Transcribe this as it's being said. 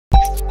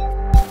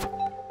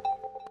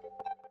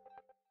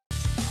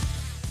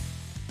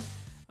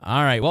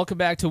All right, welcome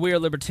back to We Are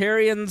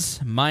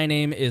Libertarians. My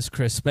name is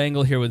Chris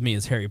Spangle. Here with me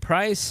is Harry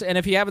Price. And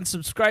if you haven't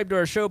subscribed to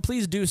our show,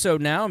 please do so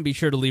now and be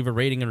sure to leave a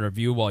rating and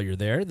review while you're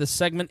there. This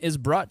segment is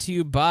brought to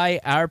you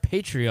by our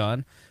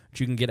Patreon,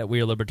 which you can get at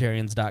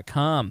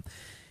WeareLibertarians.com.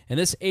 In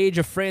this age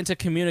of frantic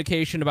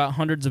communication about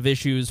hundreds of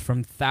issues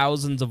from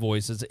thousands of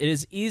voices, it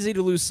is easy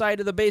to lose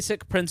sight of the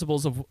basic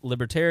principles of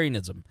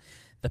libertarianism.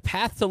 The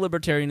path to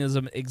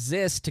libertarianism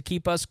exists to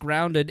keep us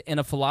grounded in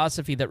a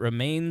philosophy that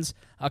remains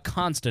a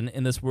constant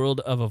in this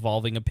world of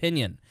evolving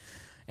opinion.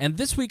 And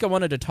this week I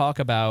wanted to talk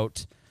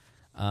about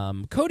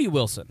Cody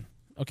Wilson.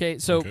 Okay,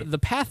 so the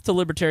path to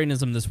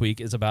libertarianism this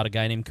week is about a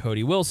guy named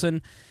Cody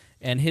Wilson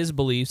and his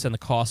beliefs and the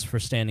costs for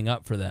standing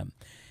up for them.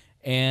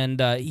 And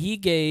he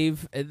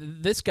gave,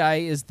 this guy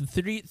is the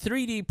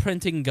 3D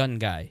printing gun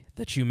guy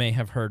that you may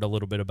have heard a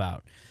little bit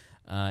about.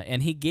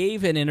 And he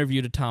gave an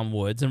interview to Tom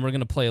Woods, and we're going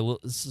to play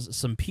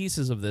some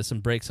pieces of this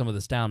and break some of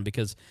this down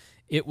because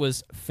it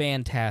was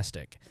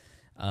fantastic.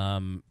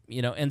 And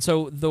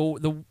so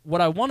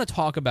what I want to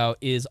talk about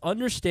is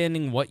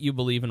understanding what you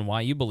believe and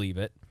why you believe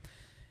it,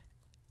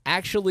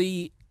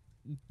 actually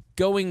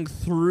going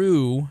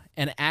through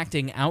and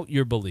acting out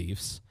your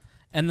beliefs,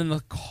 and then the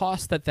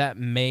cost that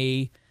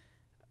may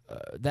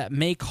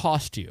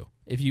cost you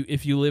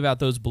if you live out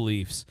those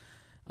beliefs.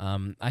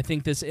 I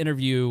think this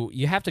interview,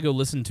 you have to go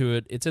listen to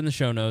it. It's in the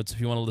show notes if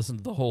you want to listen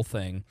to the whole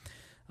thing.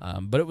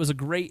 But it was a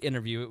great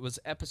interview. It was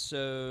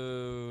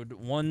episode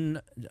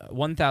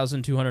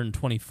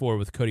 1224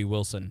 with Cody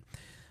Wilson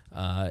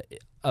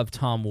of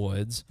Tom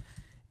Woods.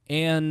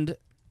 And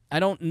I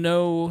don't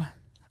know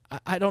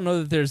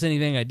that there's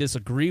anything I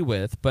disagree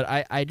with, but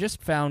I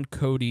just found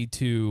Cody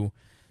to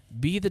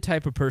be the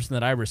type of person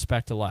that I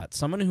respect a lot.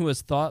 Someone who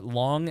has thought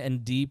long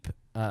and deep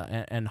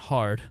and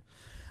hard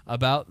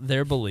about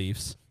their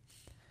beliefs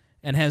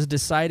and has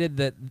decided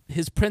that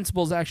his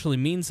principles actually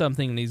mean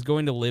something and he's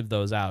going to live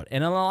those out.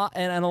 And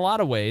in a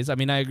lot of ways, I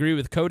mean, I agree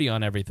with Cody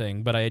on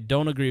everything, but I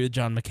don't agree with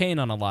John McCain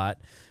on a lot.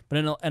 But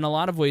in a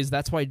lot of ways,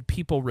 that's why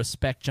people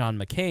respect John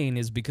McCain,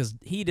 is because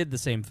he did the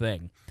same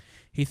thing.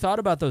 He thought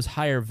about those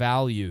higher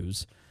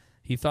values.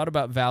 He thought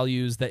about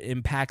values that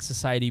impact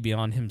society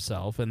beyond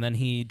himself, and then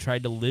he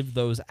tried to live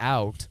those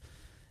out.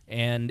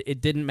 And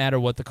it didn't matter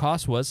what the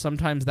cost was.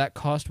 Sometimes that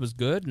cost was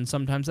good, and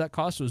sometimes that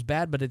cost was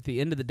bad. But at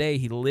the end of the day,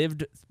 he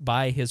lived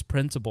by his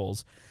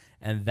principles,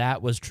 and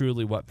that was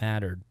truly what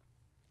mattered.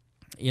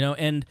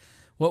 And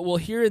what we'll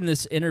hear in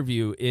this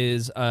interview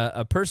is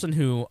a person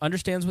who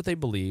understands what they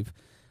believe,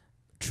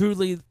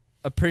 truly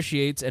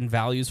appreciates and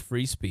values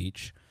free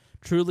speech,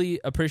 truly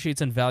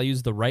appreciates and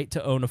values the right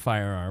to own a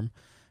firearm,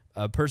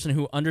 a person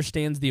who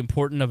understands the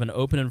importance of an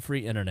open and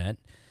free internet.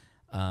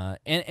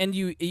 And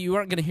you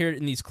aren't going to hear it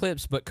in these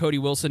clips, but Cody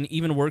Wilson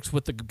even works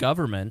with the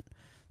government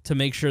to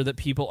make sure that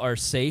people are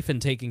safe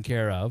and taken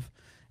care of,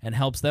 and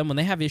helps them when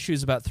they have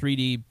issues about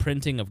 3D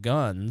printing of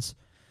guns.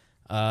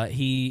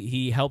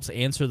 He helps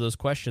answer those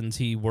questions.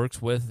 He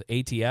works with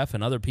ATF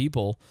and other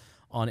people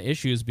on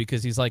issues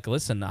because he's like,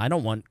 listen, I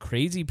don't want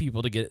crazy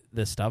people to get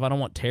this stuff. I don't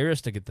want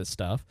terrorists to get this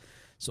stuff.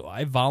 So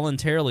I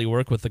voluntarily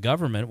work with the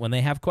government when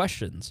they have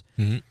questions.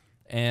 Mm-hmm.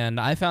 And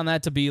I found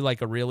that to be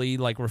like a really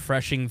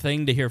refreshing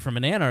thing to hear from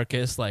an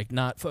anarchist, like,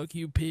 not "fuck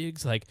you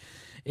pigs." Like,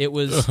 it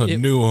was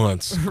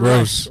nuance.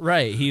 Gross.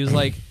 Right. He was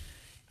like,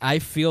 I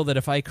feel that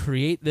if I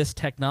create this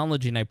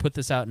technology and I put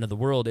this out into the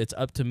world, it's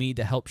up to me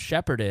to help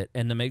shepherd it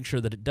and to make sure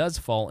that it does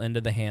fall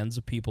into the hands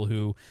of people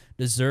who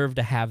deserve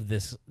to have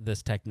this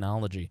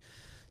technology.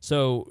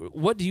 So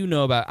what do you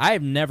know about... I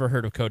have never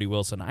heard of Cody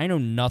Wilson. I know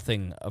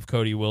nothing of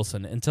Cody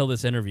Wilson until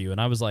this interview,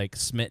 and I was like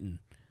smitten.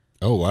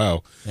 Oh,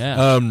 wow.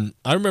 Yeah.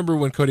 I remember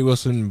when Cody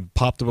Wilson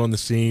popped up on the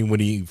scene when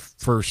he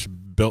first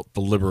built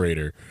the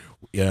Liberator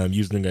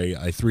using a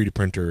 3D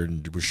printer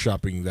and was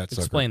shopping that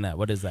sucker. Explain that.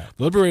 What is that?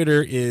 The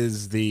Liberator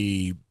is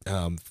the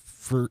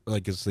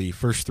it's the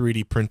first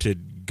 3D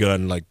printed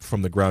gun,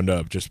 from the ground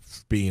up,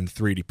 just being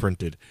 3D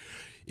printed.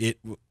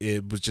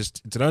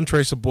 It's an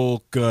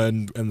untraceable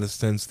gun in the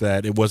sense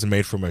that it wasn't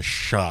made from a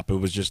shop. It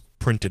was just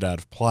printed out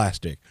of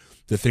plastic.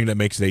 The thing that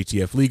makes it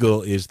ATF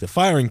legal is the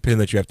firing pin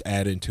that you have to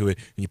add into it,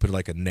 and you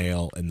put a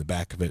nail in the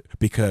back of it,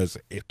 because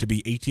to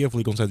be ATF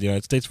legal inside the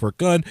United States for a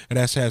gun, it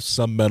has to have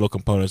some metal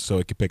components so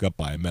it can pick up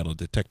by a metal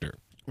detector.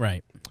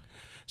 Right.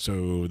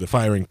 So the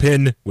firing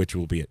pin, which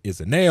is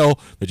a nail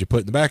that you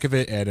put in the back of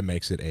it, and it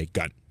makes it a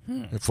gun.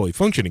 A fully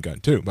functioning gun,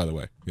 too, by the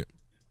way. Yeah.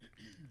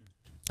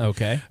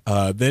 Okay.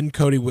 Then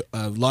Cody,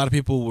 a lot of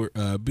people were,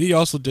 but he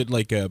also did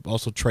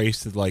also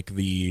traced the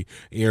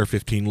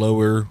AR-15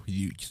 lower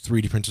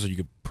 3D printer, so you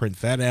could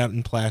print that out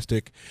in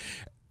plastic.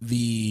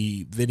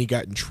 Then he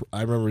got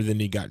I remember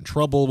then he got in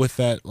trouble with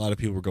that. A lot of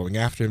people were going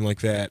after him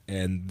like that,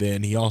 and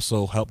then he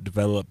also helped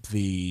develop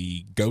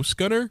the Ghost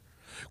Gunner,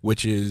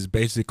 which is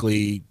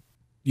basically,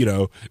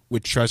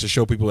 which tries to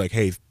show people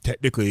hey,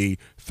 technically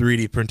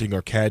 3D printing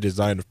or CAD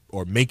design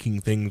or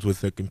making things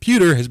with a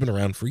computer has been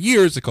around for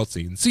years. It's called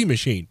CNC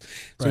machine.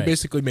 So he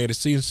basically made a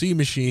CNC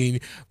machine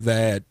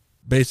that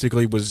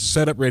basically was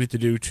set up ready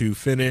to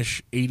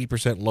finish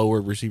 80%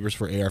 lower receivers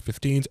for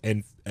AR-15s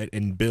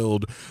and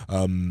build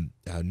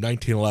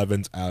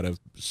 1911s out of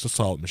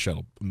solid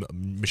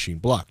machine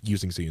block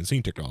using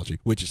CNC technology,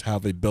 which is how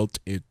they built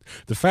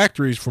the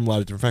factories from a lot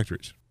of different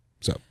factories.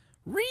 So.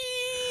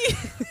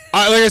 Like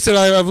I said,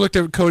 I've looked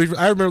at Cody.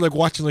 I remember like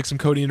watching like some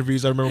Cody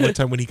interviews. I remember one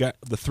time when he got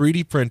the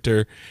 3D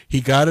printer,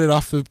 he got it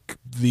off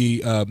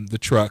the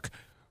truck,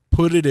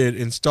 put it in,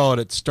 installed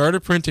it,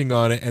 started printing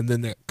on it, and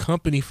then the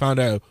company found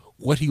out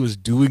what he was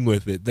doing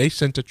with it. They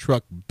sent a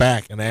truck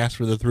back and asked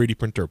for the 3D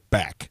printer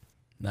back.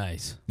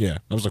 Nice. Yeah,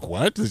 I was like,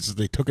 what?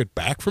 They took it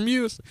back from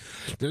you?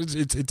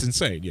 It's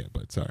insane. Yeah,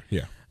 but sorry.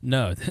 Yeah.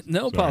 No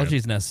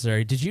apologies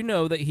necessary. Did you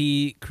know that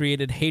he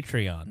created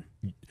Patreon?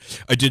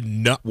 I did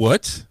not.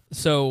 What?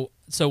 So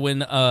when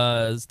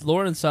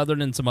Lauren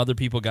Southern and some other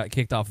people got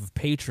kicked off of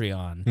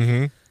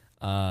Patreon,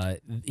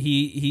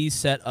 he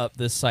set up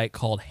this site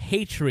called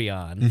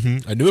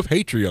Hatreon. I knew of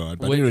Hatreon,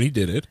 but I didn't know he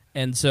did it.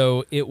 And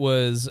so it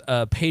was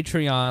a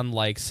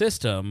Patreon-like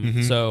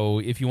system. So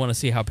if you want to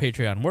see how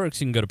Patreon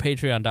works, you can go to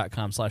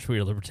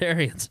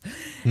patreon.com/wearelibertarians.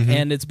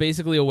 And it's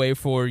basically a way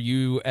for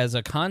you as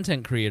a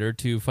content creator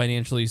to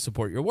financially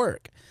support your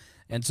work.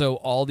 And so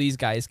all these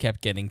guys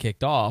kept getting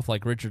kicked off,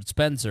 like Richard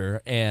Spencer,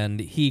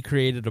 and he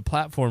created a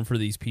platform for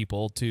these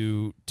people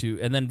to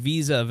and then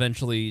Visa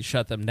eventually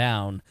shut them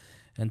down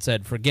and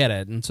said, forget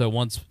it. And so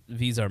once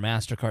Visa or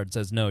MasterCard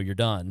says, no, you're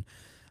done.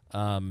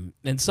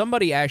 And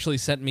somebody actually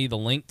sent me the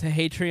link to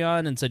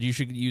Hatreon and said, you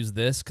should use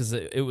this, because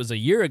it was a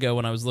year ago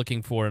when I was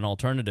looking for an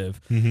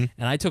alternative. And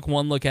I took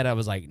one look at it. I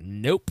was like,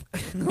 nope.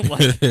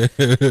 Like,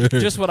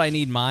 just what I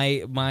need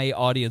my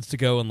audience to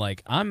go and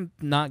like, I'm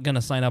not going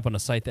to sign up on a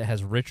site that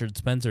has Richard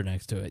Spencer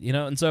next to it, you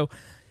know? And so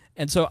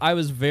I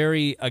was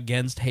very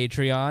against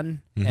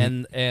Hatreon,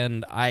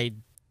 and I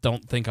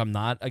don't think I'm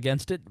not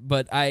against it,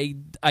 but I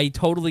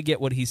totally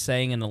get what he's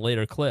saying in a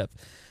later clip.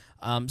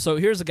 So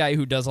here's a guy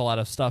who does a lot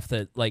of stuff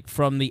that, like,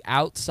 from the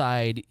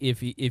outside, if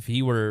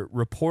he were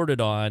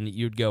reported on,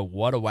 you'd go,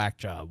 what a whack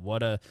job,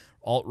 what a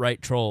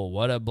alt-right troll,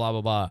 what a blah,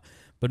 blah, blah.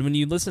 But when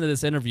you listen to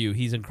this interview,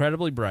 he's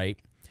incredibly bright.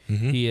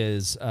 He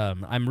is,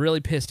 I'm really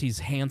pissed he's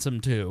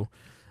handsome, too.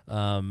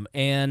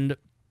 And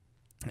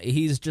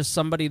he's just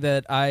somebody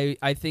that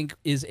I think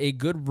is a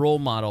good role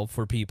model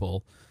for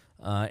people.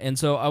 And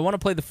so I want to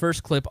play the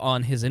first clip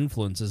on his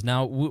influences.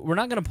 Now, we're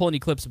not going to pull any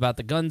clips about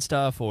the gun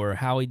stuff or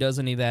how he does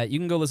any of that. You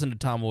can go listen to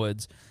Tom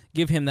Woods,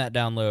 give him that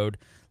download,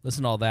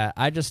 listen to all that.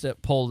 I just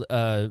pulled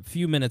a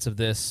few minutes of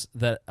this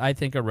that I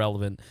think are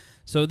relevant.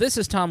 So this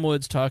is Tom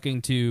Woods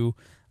talking to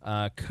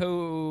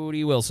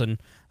Cody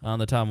Wilson on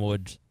the Tom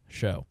Woods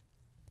Show.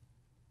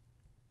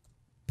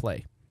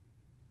 Play.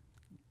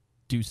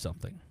 Do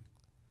something.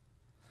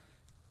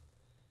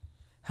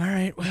 All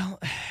right, well,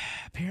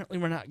 apparently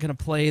we're not going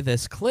to play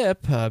this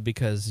clip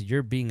because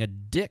you're being a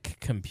dick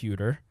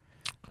computer.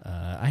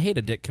 I hate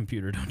a dick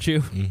computer, don't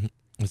you?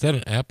 Is that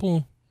an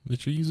Apple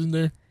that you're using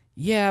there?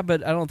 Yeah,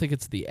 but I don't think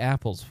it's the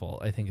Apple's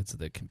fault. I think it's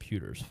the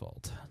computer's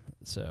fault.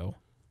 So,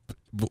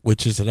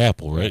 which is an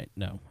Apple, right?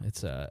 No,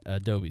 it's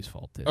Adobe's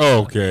fault.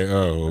 Oh, okay.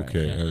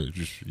 Okay.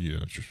 Right,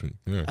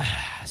 yeah.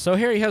 So,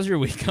 Harry, how's your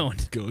week going?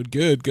 Going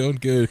good.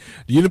 Do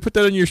you put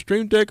that on your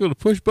Stream Deck with a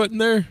push button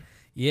there?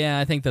 Yeah,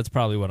 I think that's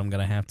probably what I'm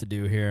going to have to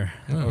do here.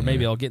 Or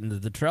maybe I'll get into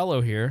the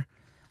Trello here.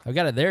 I've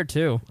got it there,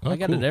 too. I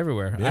got it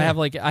everywhere. Yeah. I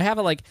have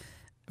it like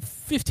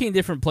 15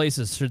 different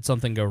places should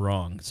something go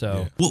wrong. So,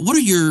 yeah. Well, what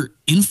are your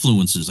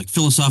influences, like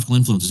philosophical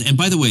influences? And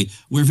by the way,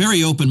 we're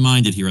very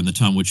open-minded here on the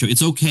Tom Woods Show.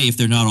 It's okay if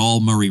they're not all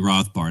Murray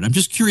Rothbard. I'm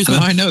just curious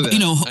about, I know that. You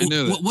know, I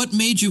know that. What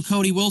made you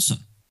Cody Wilson?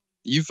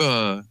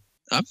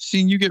 I've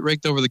seen you get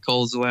raked over the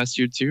coals the last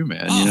year too,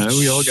 man. Oh, you know,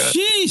 we all got.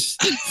 Jeez.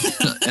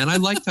 And I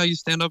liked how you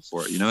stand up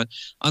for it. You know,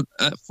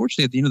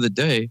 fortunately, at the end of the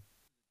day,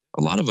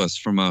 a lot of us,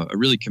 from a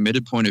really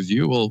committed point of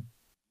view, will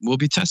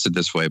be tested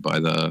this way by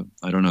the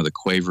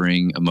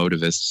quavering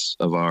emotivists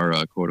of our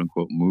quote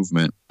unquote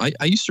movement. I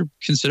used to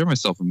consider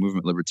myself a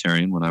movement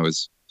libertarian when I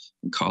was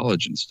in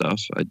college and stuff.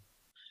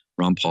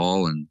 Ron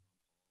Paul and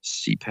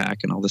CPAC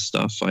and all this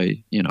stuff.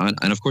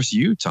 And of course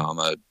you, Tom.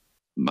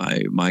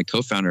 My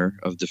co-founder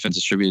of Defense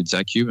Distributed,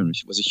 Zach Cuban,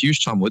 was a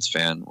huge Tom Woods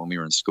fan when we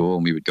were in school,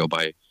 and we would go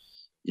by,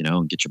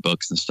 and get your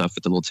books and stuff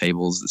at the little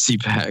tables, the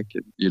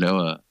CPAC,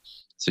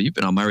 so you've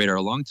been on my radar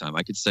a long time.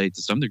 I could say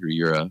to some degree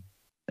you're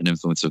an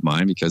influence of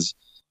mine because,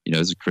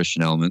 there's a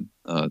Christian element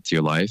to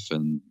your life,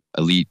 and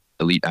elite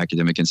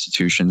academic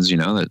institutions,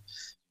 that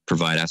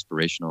provide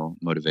aspirational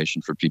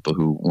motivation for people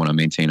who want to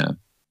maintain a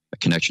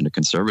connection to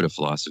conservative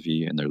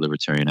philosophy and their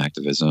libertarian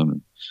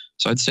activism.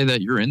 So I'd say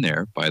that you're in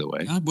there, by the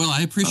way. Well,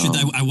 I appreciate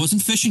that. I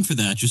wasn't fishing for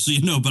that, just so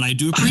you know, but I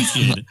do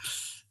appreciate it.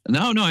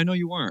 No, I know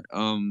you weren't.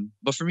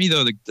 But for me,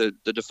 though,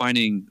 the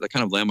defining, the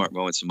kind of landmark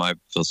moments in my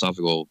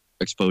philosophical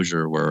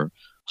exposure were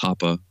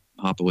Hoppe.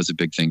 Hoppe was a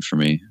big thing for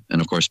me. And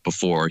of course,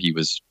 before he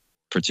was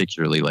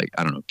particularly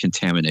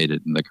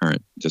contaminated in the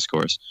current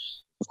discourse.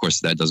 Of course,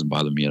 that doesn't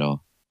bother me at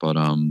all. But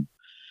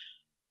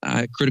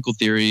critical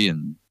theory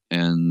and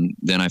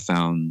then I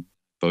found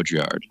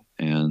Baudrillard,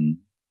 and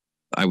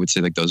I would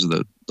say those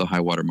are the the high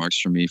water marks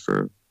for me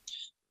for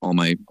all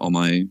my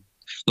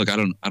look. I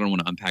don't want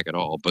to unpack it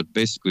all, but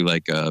basically,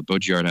 like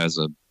Baudrillard has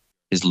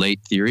his late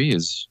theory,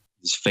 his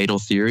fatal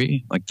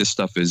theory. Like, this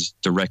stuff is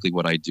directly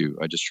what I do.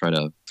 I just try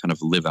to kind of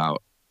live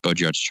out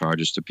Baudrillard's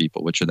charges to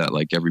people, which are that,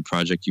 like, every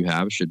project you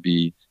have should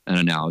be an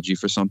analogy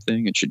for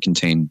something. It should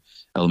contain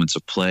elements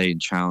of play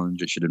and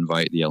challenge. It should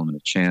invite the element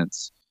of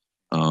chance.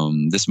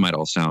 This might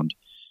all sound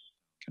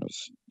kind of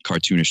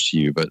cartoonish to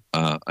you, but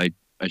I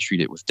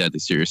treat it with deadly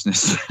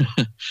seriousness.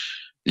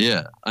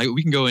 Yeah,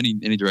 we can go any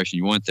direction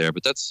you want there,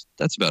 but that's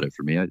about it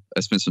for me. I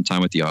spent some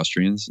time with the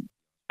Austrians.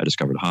 I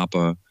discovered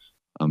Hoppe.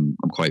 I'm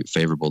quite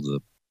favorable to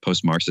the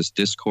post-Marxist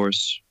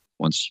discourse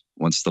once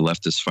the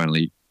leftists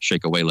finally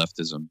shake away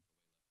leftism.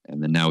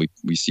 And then now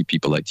we see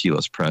people like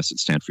Telos Press at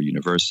Stanford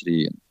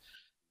University,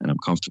 and I'm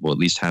comfortable at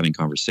least having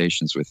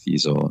conversations with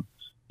these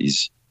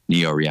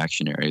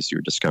neo-reactionaries who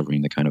are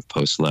discovering the kind of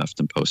post-left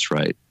and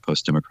post-right,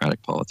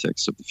 post-democratic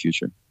politics of the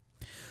future.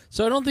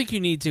 So I don't think you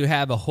need to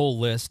have a whole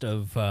list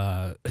of,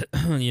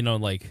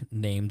 like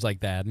names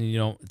like that. And you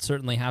don't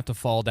certainly have to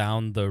fall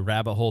down the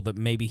rabbit hole that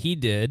maybe he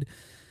did.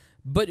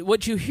 But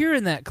what you hear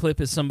in that clip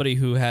is somebody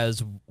who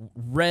has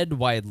read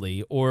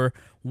widely, or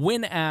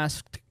when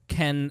asked,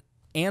 can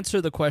answer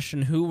the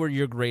question, who were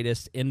your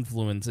greatest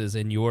influences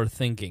in your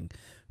thinking?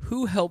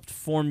 Who helped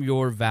form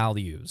your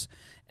values?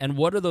 And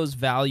what are those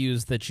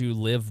values that you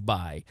live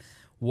by?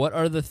 What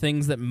are the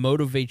things that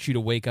motivate you to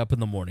wake up in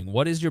the morning?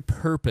 What is your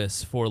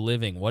purpose for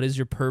living? What is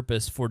your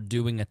purpose for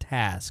doing a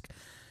task?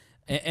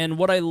 And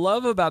what I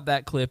love about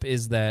that clip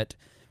is that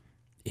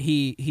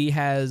he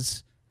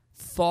has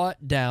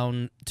thought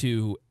down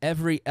to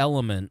every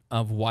element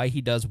of why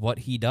he does what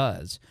he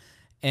does.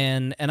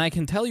 And I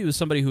can tell you, as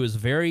somebody who is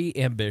very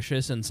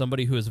ambitious and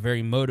somebody who is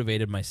very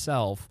motivated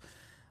myself,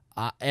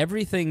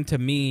 everything to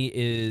me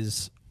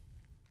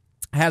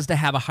has to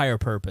have a higher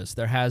purpose.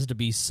 There has to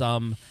be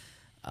some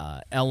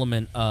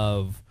element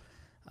of,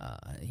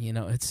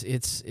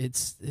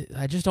 it's.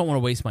 I just don't want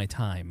to waste my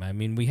time. I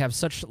mean, we have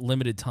such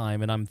limited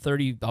time, and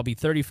I'll be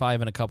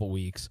 35 in a couple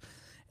weeks,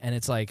 and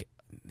it's like,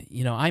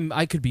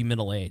 I could be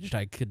middle aged,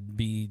 I could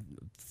be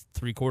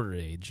 3/4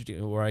 aged,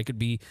 or I could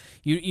be.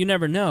 You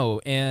never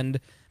know. And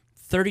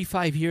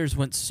 35 years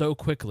went so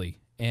quickly,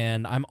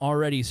 and I'm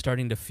already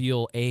starting to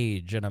feel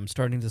age, and I'm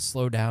starting to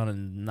slow down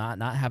and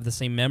not have the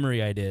same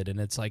memory I did, and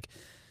it's like,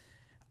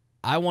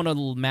 I want to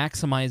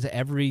maximize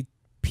every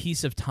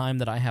piece of time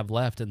that I have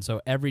left, and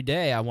so every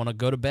day I want to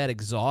go to bed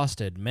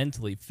exhausted,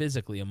 mentally,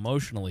 physically,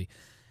 emotionally,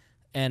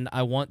 and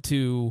I want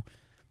to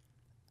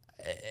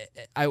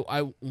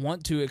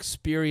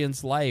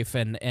experience life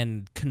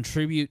and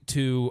contribute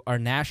to our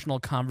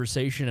national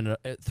conversation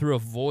through a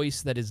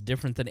voice that is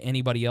different than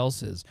anybody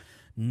else's.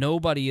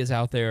 Nobody is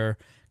out there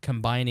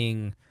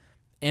combining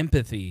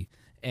empathy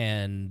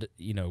and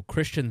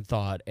Christian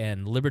thought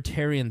and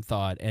libertarian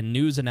thought and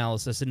news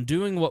analysis and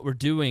doing what we're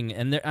doing,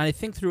 and I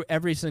think through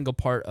every single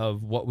part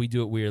of what we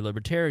do at We Are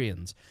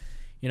Libertarians,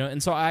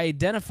 and so I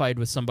identified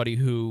with somebody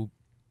who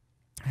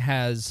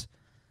has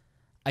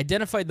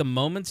identified the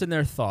moments in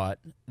their thought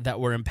that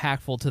were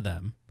impactful to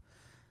them,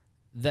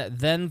 that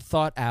then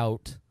thought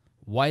out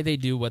why they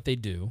do what they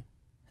do,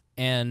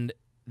 and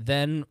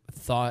then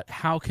thought,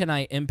 how can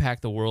I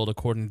impact the world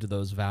according to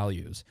those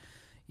values?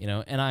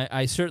 And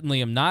I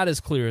certainly am not as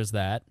clear as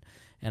that,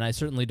 and I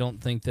certainly don't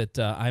think that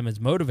I'm as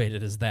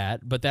motivated as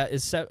that, but that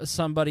is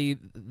somebody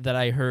that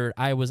I heard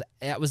it was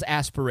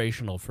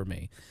aspirational for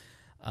me.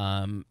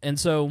 And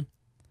so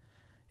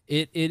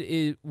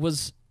it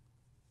was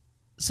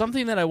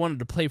something that I wanted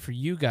to play for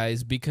you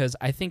guys, because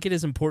I think it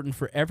is important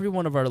for every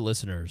one of our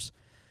listeners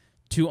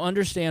to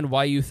understand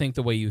why you think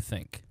the way you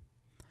think.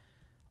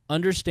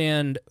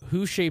 Understand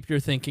who shaped your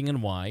thinking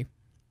and why,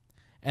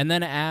 and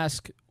then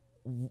ask,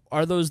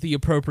 are those the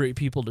appropriate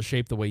people to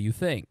shape the way you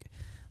think?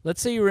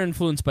 Let's say you were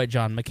influenced by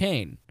John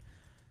McCain.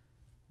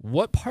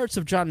 What parts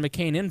of John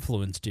McCain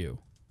influenced you?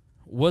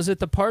 Was it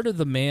the part of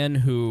the man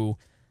who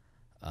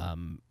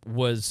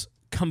was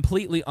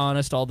completely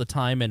honest all the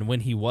time, and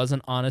when he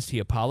wasn't honest, he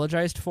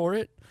apologized for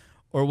it?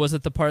 Or was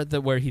it the part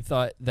where he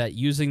thought that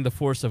using the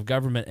force of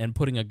government and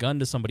putting a gun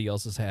to somebody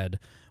else's head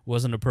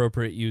was an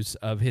appropriate use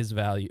of his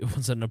value,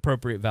 was an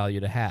appropriate value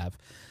to have?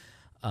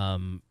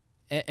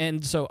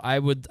 And so I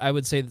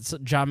would say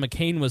that John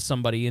McCain was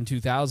somebody in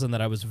 2000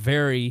 that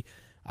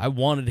I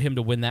wanted him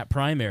to win that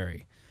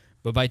primary.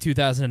 But by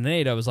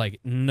 2008, I was like,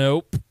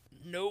 nope,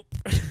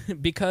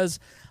 because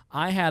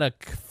I had a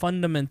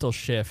fundamental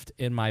shift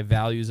in my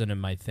values and in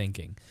my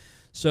thinking.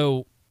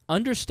 So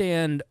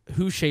understand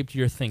who shaped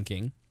your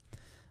thinking,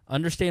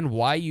 understand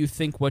why you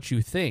think what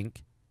you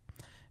think,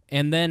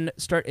 and then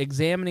start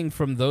examining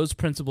from those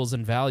principles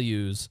and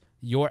values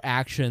your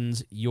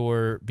actions,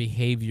 your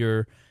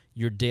behavior,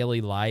 your daily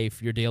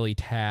life, your daily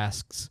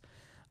tasks.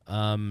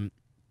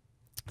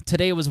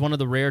 Today was one of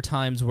the rare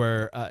times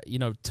where,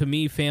 to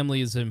me,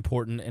 family is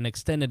important and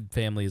extended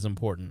family is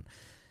important.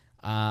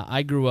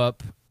 I grew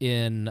up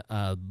in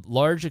a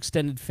large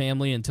extended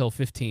family until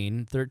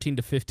 13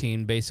 to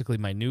 15. Basically,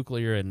 my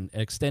nuclear and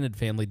extended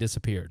family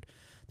disappeared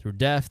through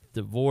death,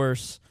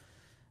 divorce,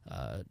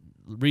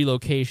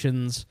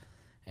 relocations.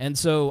 And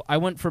so I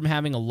went from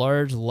having a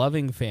large,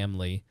 loving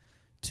family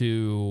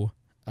to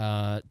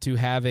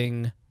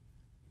having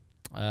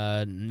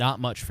not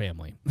much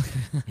family.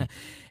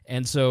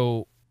 And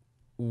so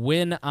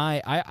when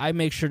I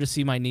make sure to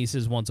see my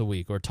nieces once a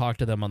week or talk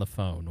to them on the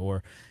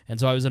phone, and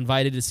so I was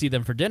invited to see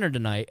them for dinner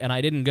tonight, and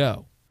I didn't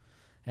go.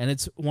 And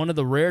it's one of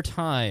the rare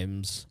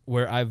times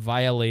where I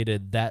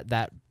violated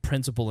that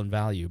principle and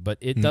value. But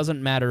it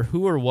doesn't matter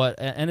who or what,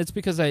 and it's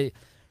because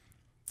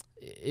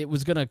it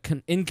was going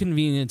to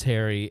inconvenience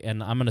Harry,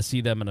 and I'm going to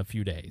see them in a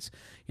few days.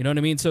 You know what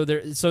I mean? So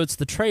it's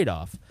the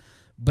trade-off.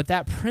 But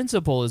that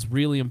principle is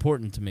really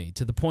important to me,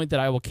 to the point that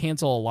I will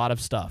cancel a lot of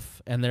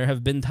stuff. And there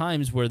have been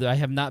times where I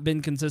have not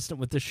been consistent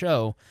with the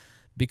show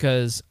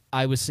because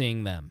I was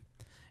seeing them.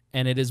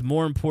 And it is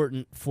more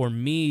important for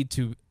me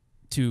to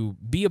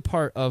be a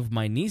part of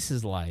my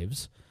nieces'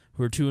 lives,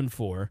 who are 2 and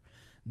 4,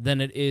 than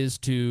it is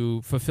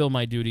to fulfill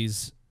my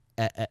duties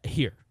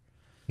here,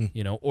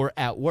 or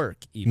at work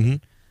even. Mm-hmm.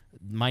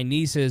 My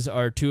nieces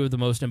are 2 of the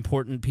most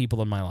important people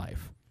in my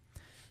life.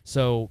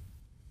 So,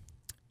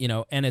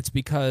 and it's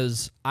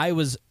because I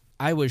was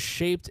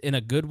shaped in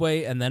a good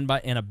way and then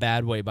in a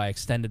bad way by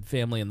extended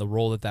family and the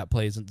role that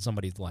plays in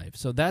somebody's life.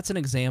 So that's an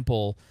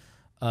example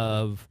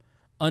of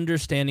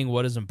understanding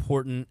what is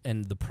important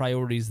and the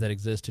priorities that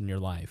exist in your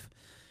life.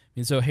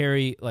 And so,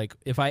 Harry, like,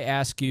 if I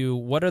ask you,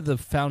 what are the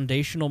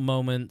foundational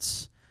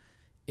moments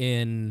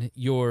in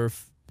your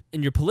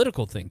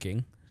political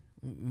thinking?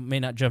 May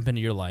not jump into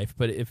your life,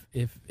 but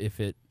if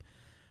it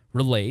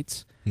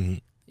relates, mm-hmm.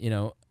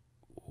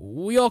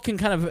 We all can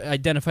kind of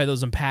identify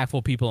those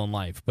impactful people in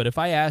life. But if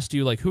I asked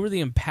you, like, who are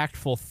the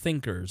impactful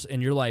thinkers in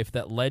your life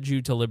that led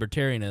you to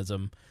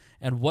libertarianism,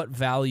 and what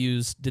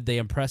values did they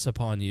impress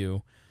upon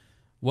you,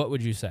 what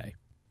would you say?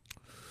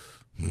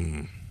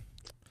 I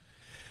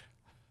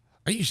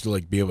used to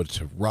be able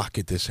to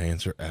rocket this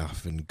answer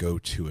off and go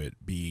to it.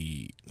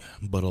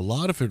 But a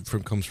lot of it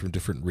comes from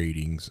different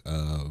readings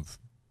of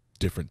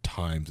different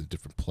times and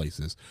different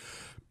places.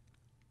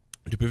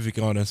 To be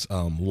perfectly honest,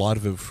 a lot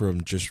of it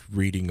from just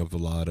reading of a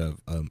lot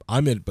of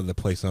I'm at the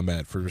place I'm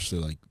at first,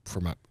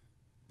 from a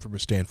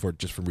standpoint,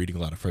 just from reading a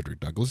lot of Frederick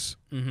Douglass,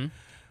 mm-hmm.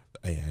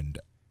 and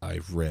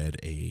I've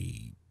read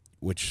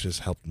which has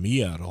helped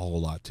me out a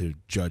whole lot to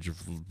judge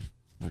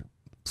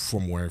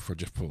from where, for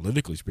just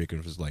politically speaking,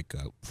 it was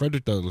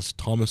Frederick Douglass,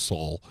 Thomas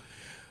Sowell,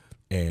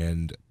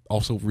 and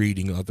also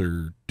reading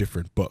other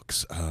different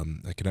books.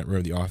 I cannot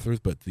remember the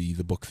authors, but the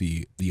book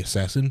The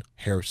Assassin,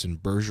 Harrison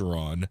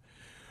Bergeron.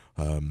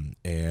 And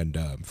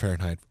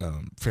Fahrenheit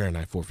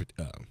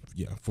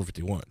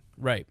 451.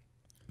 Right.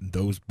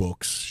 Those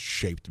books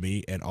shaped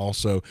me, and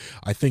also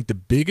I think the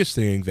biggest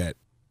thing that,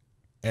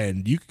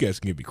 and you guys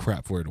can give me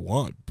crap for it to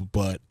want,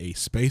 but a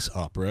space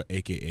opera,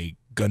 aka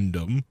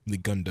Gundam, the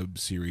Gundam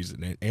series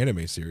and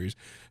anime series,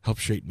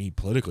 helped shape me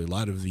politically. A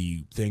lot of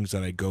the things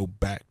that I go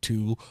back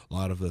to, a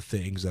lot of the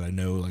things that I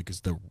know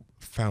is the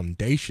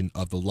foundation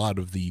of a lot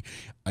of the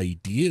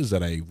ideas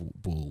that I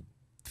will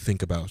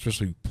think about,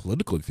 especially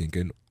politically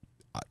thinking,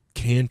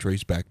 can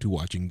trace back to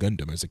watching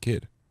Gundam as a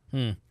kid.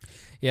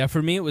 Yeah,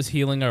 for me it was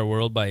Healing Our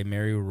World by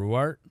Mary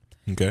Ruwart.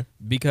 Okay.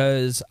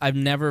 Because I've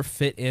never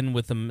fit in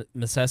with the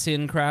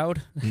Misesian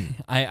crowd.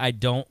 I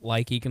don't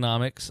like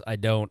economics.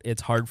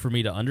 It's hard for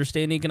me to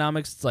understand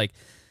economics. It's like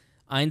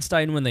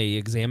Einstein, when they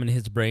examined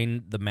his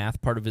brain, the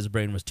math part of his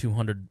brain was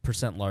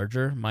 200%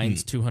 larger.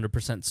 Mine's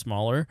 200%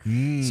 smaller.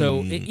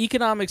 So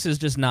economics is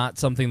just not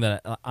something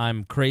that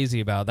I'm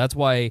crazy about. That's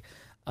why,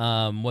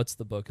 what's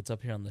the book? It's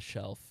up here on the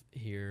shelf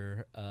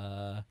here.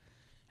 How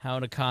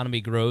an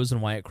Economy Grows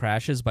and Why It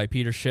Crashes by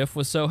Peter Schiff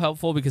was so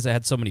helpful because it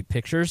had so many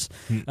pictures,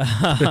 and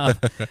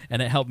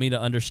it helped me to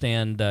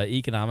understand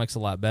economics a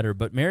lot better.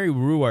 But Mary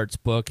Ruwart's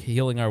book,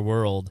 Healing Our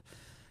World,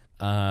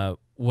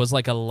 was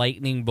like a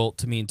lightning bolt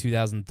to me in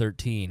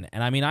 2013.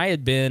 And I mean, I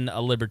had been a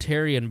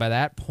libertarian by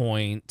that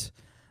point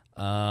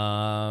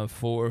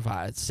for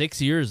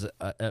 6 years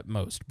at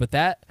most. But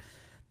that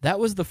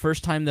was the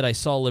first time that I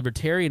saw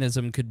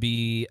libertarianism could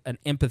be an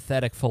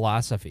empathetic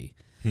philosophy.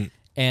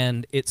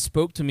 And it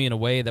spoke to me in a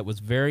way that was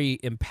very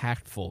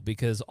impactful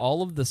because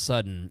all of the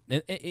sudden,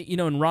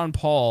 and Ron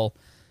Paul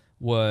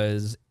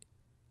was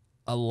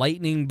a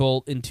lightning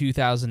bolt in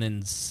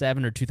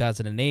 2007 or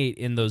 2008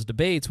 in those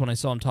debates when I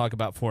saw him talk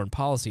about foreign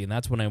policy. And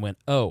that's when I went,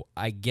 oh,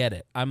 I get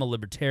it. I'm a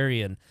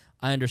libertarian.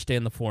 I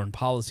understand the foreign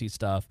policy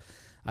stuff.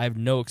 I have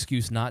no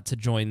excuse not to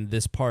join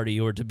this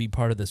party or to be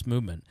part of this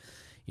movement.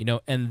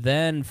 And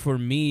then for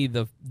me,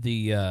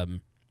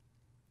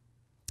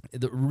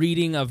 the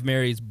reading of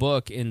Mary's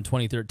book in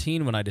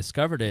 2013, when I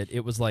discovered it,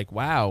 it was like,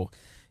 wow,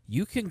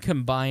 you can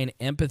combine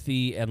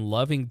empathy and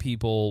loving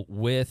people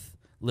with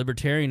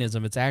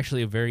libertarianism. It's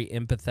actually a very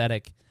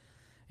empathetic.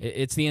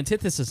 It's the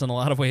antithesis in a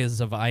lot of ways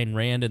of Ayn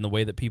Rand in the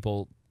way that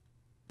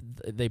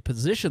they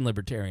position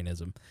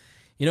libertarianism.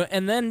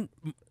 And then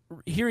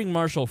hearing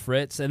Marshall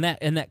Fritz and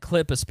that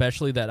clip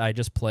especially that I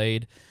just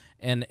played,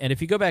 and if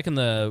you go back in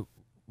the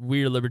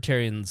We're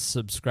Libertarians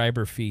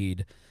subscriber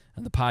feed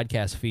and the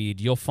podcast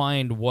feed, you'll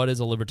find What is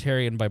a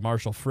Libertarian by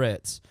Marshall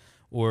Fritz,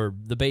 or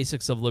The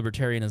Basics of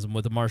Libertarianism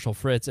with Marshall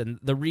Fritz. And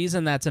the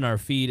reason that's in our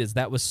feed is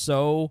that was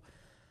so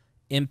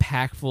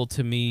impactful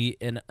to me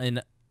in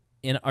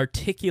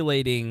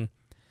articulating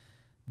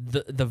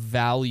the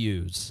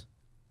values.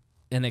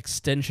 An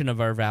extension of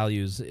our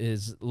values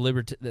is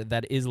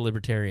that is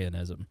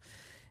libertarianism.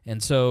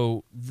 And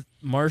so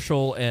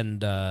Marshall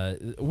and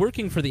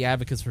working for the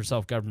Advocates for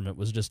Self-Government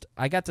was just,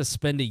 I got to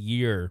spend a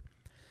year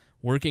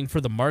working for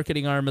the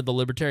marketing arm of the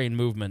Libertarian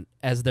movement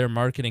as their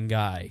marketing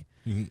guy,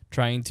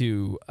 trying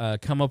to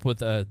come up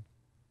with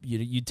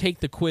you take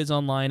the quiz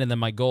online, and then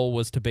my goal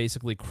was to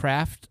basically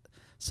craft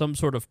some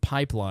sort of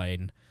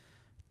pipeline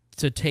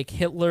to take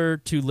Hitler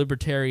to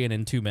libertarian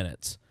in 2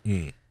 minutes.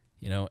 You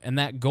know, and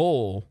that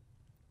goal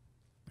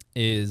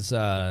is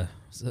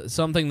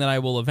something that I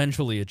will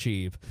eventually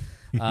achieve.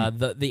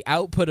 The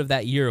output of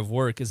that year of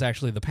work is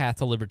actually the path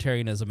to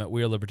libertarianism at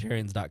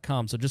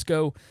wearelibertarians.com. So just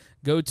go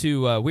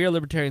to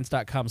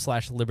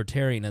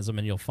wearelibertarians.com/libertarianism,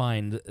 and you'll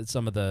find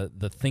some of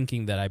the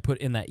thinking that I put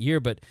in that year.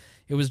 But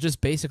it was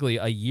just basically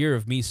a year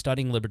of me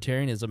studying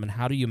libertarianism and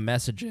how do you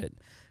message it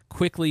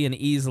quickly and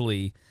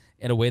easily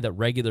in a way that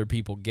regular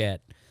people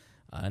get.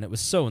 And it was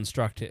so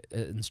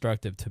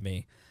instructive to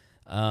me.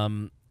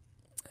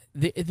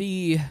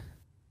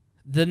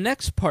 The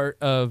next part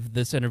of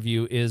this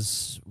interview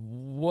is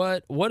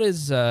what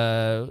is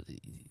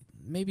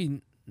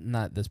maybe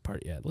not this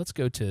part yet. Let's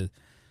go to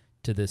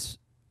this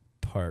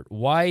part.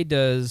 Why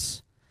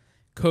does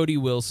Cody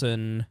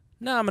Wilson?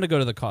 No, I'm going to go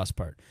to the cost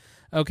part.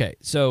 Okay,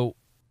 so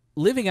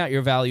living out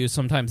your values,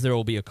 sometimes there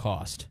will be a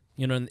cost.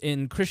 You know,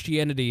 in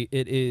Christianity,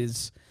 it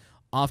is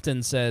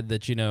often said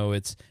that, you know,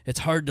 it's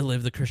hard to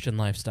live the Christian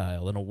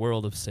lifestyle in a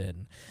world of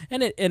sin,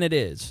 and it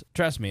is.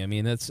 Trust me. I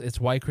mean, it's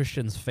why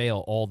Christians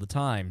fail all the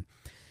time.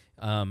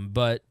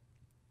 But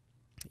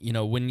you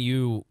know, when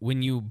you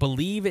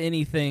believe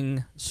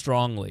anything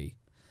strongly,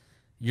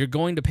 you're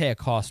going to pay a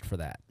cost for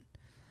that.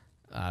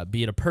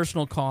 Be it a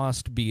personal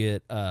cost, be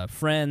it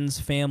friends,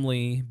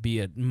 family, be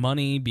it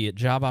money, be it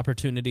job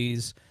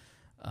opportunities.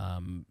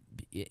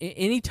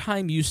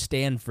 Anytime you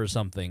stand for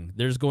something,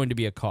 there's going to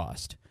be a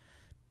cost.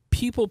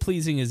 People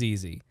pleasing is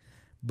easy,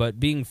 but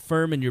being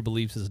firm in your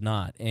beliefs is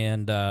not.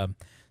 And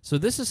so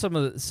this is some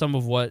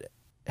of what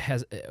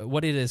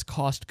it has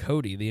cost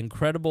Cody, the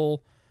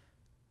incredible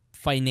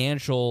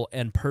financial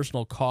and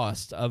personal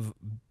cost of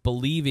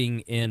believing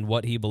in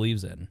what he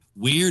believes in.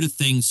 Where do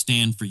things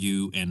stand for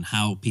you, and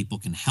how people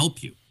can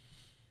help you?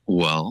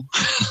 Well,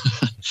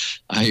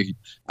 I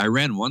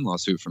ran one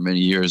lawsuit for many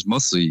years,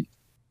 mostly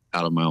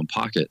out of my own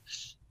pocket,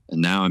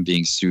 and now I'm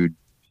being sued.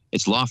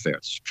 It's lawfare.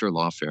 It's pure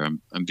lawfare.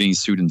 I'm being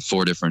sued in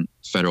 4 different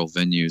federal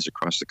venues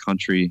across the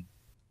country.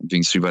 I'm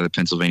being sued by the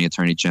Pennsylvania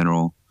Attorney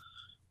General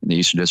in the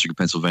Eastern District of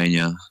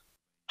Pennsylvania.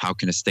 How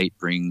can a state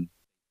bring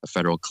a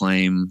federal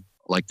claim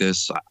like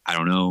this? I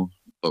don't know,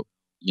 but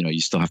you know,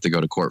 you still have to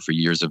go to court for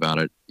years about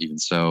it. Even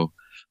so,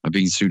 I'm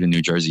being sued in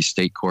New Jersey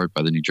State Court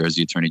by the New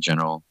Jersey Attorney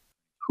General,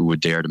 who would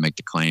dare to make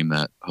the claim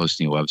that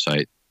hosting a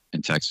website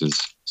in Texas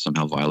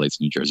somehow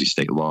violates New Jersey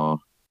state law.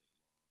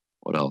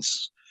 What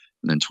else?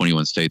 And then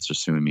 21 states are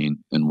suing me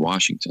in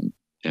Washington.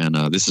 And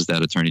this is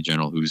that attorney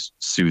general who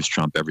sues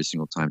Trump every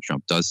single time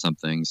Trump does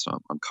something. So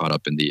I'm caught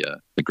up in the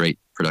great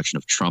production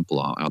of Trump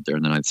law out there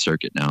in the Ninth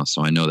Circuit now.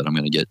 So I know that I'm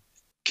going to get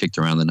kicked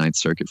around the Ninth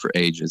Circuit for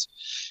ages,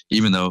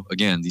 even though,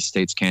 again, these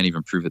states can't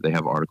even prove that they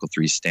have Article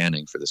 3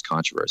 standing for this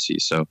controversy.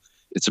 So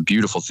it's a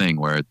beautiful thing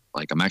where,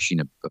 like, I'm actually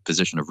in a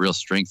position of real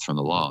strength from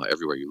the law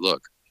everywhere you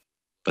look.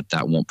 But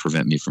that won't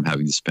prevent me from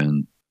having to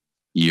spend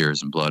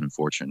years and blood and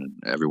fortune and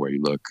everywhere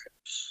you look.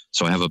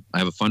 So I have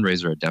a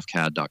fundraiser at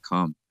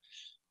defcad.com.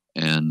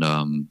 And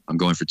I'm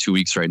going for 2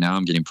 weeks right now.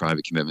 I'm getting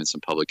private commitments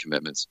and public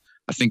commitments.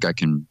 I think I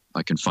can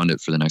fund it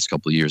for the next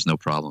couple of years, no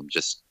problem,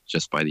 just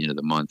by the end of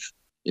the month,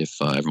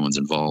 if everyone's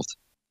involved.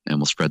 And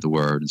we'll spread the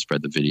word and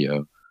spread the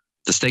video.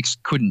 The stakes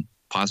couldn't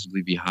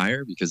possibly be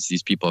higher because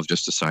these people have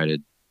just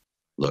decided,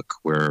 look,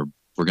 we're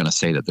going to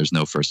say that there's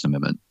no First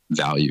Amendment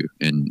value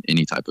in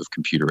any type of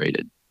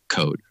computer-aided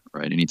code,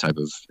 right? Any type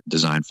of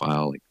design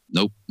file, like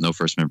nope, no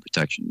First Amendment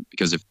protection.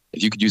 Because if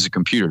you could use a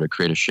computer to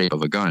create a shape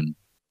of a gun,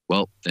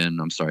 well, then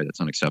I'm sorry,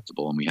 that's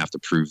unacceptable. And we have to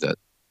prove that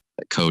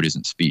code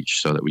isn't speech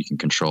so that we can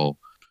control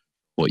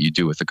what you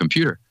do with a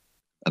computer.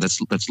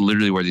 That's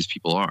literally where these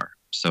people are.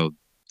 So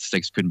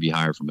stakes couldn't be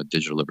higher from a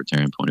digital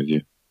libertarian point of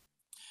view.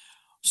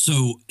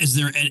 So is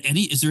there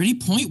any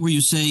point where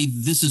you say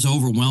this is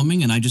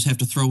overwhelming and I just have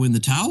to throw in the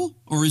towel,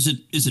 or is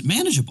it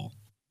manageable?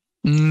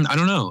 I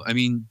don't know. I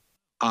mean,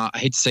 I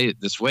hate to say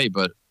it this way,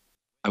 but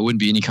I wouldn't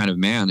be any kind of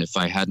man if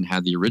I hadn't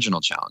had the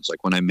original challenge.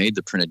 Like when I made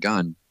the printed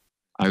gun,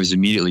 I was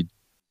immediately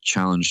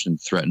challenged and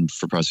threatened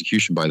for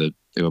prosecution by the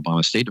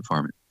Obama State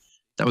Department.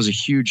 That was a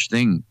huge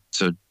thing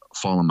to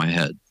fall on my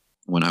head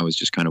when I was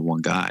just kind of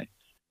one guy.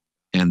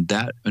 And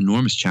that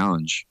enormous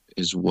challenge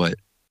is what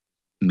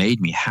made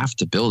me have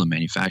to build a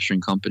manufacturing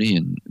company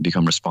and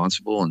become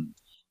responsible and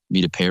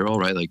meet a payroll,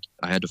 right? Like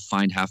I had to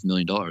find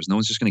 $500,000. No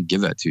one's just going to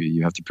give that to you.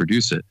 You have to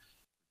produce it.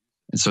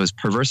 And so as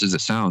perverse as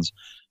it sounds,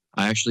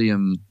 I actually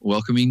am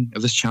welcoming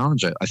of this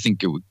challenge. I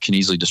think it can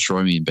easily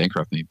destroy me and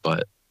bankrupt me,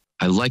 but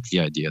I like the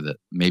idea that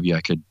maybe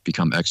I could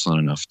become excellent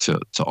enough to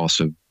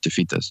also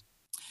defeat this.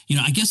 You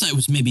know, I guess I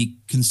was maybe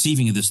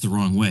conceiving of this the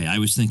wrong way. I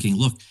was thinking,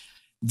 look,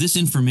 this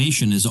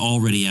information is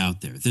already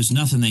out there. There's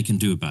nothing they can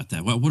do about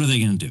that. What are they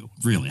going to do,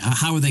 really?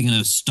 How are they going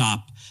to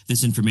stop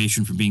this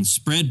information from being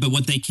spread? But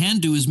what they can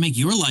do is make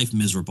your life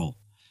miserable.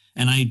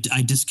 And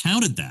I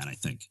discounted that, I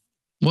think.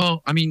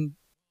 Well, I mean,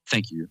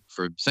 thank you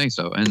for saying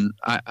so. And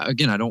I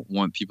don't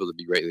want people to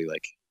be greatly,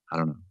 like, I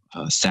don't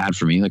know, sad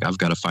for me. Like, I've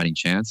got a fighting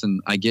chance, and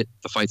I get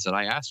the fights that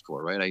I asked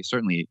for, right? I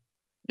certainly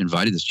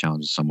invited this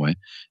challenge in some way.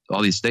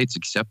 All these states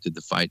accepted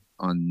the fight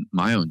on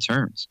my own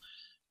terms.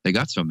 They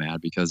got so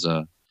mad because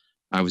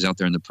I was out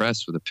there in the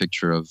press with a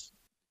picture of,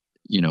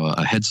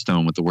 a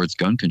headstone with the words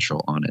gun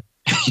control on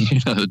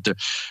it.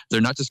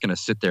 They're not just going to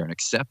sit there and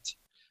accept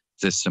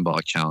this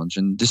symbolic challenge.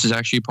 And this is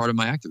actually part of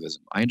my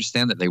activism. I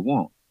understand that they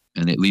won't.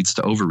 And it leads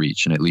to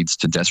overreach, and it leads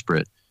to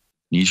desperate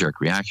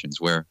knee-jerk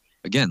reactions where,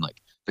 again, like,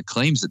 the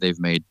claims that they've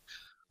made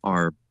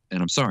are,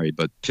 and I'm sorry,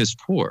 but piss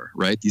poor,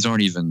 right? These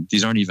aren't even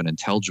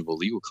intelligible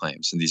legal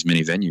claims in these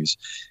many venues.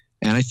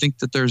 And I think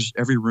that there's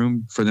every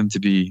room for them to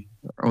be,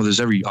 or there's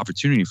every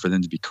opportunity for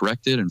them to be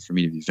corrected and for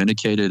me to be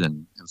vindicated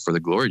and for the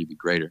glory to be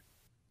greater.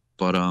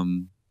 But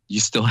you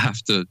still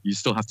have to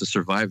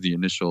survive the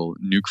initial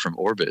nuke from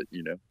orbit,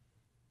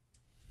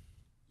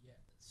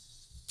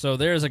 So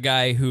there's a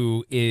guy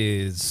who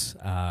is,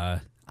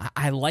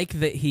 I like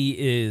that he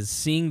is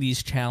seeing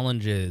these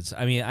challenges.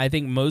 I mean, I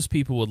think most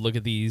people would look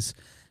at these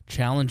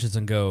challenges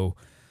and go,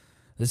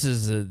 "This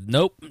is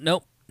nope,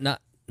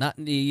 not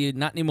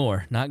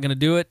anymore. Not gonna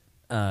do it.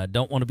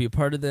 Don't want to be a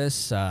part of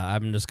this.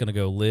 I'm just gonna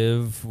go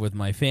live with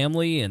my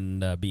family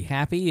and be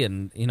happy."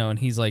 And and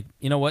he's like,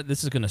 you know what?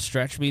 This is gonna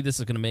stretch me. This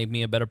is gonna make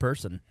me a better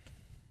person.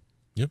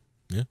 Yep.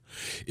 Yeah.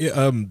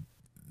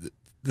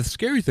 The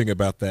scary thing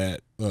about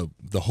that,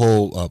 the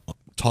whole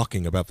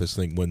talking about this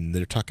thing when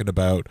they're talking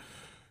about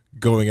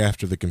going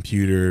after the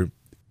computer,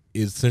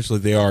 is essentially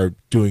they are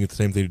doing the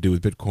same thing to do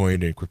with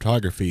Bitcoin and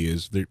cryptography.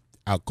 Is they're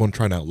going to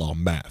try and outlaw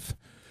math,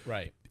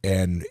 right?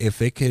 And if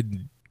they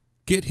could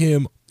get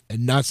him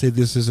and not say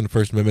this isn't a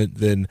First Amendment,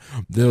 then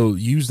they'll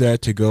use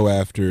that to go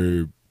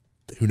after,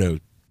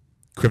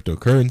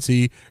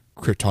 cryptocurrency,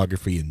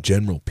 cryptography in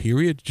general,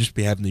 period. Just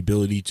be having the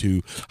ability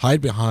to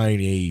hide behind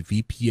a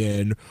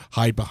VPN,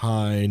 hide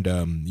behind,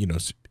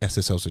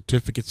 SSL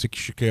certificate,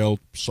 secure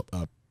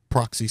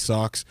proxy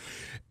socks,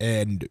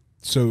 and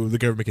so the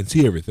government can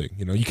see everything.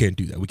 You can't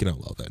do that. We can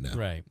outlaw that now.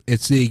 Right.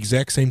 It's the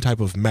exact same type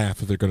of math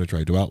that they're going to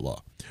try to outlaw,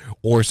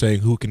 or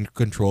saying who can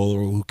control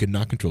or who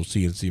cannot control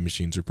CNC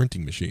machines or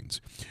printing machines,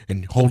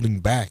 and holding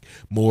back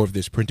more of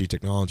this printing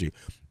technology.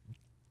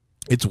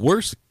 It's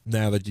worse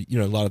now that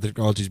a lot of the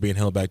technology is being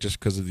held back just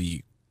because of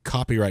the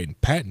copyright and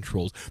patent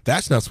trolls.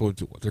 That's not what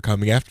they're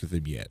coming after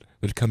them yet.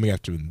 They're coming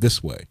after them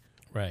this way,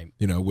 right?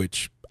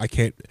 Which I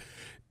can't.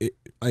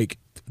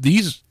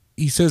 These.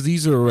 He says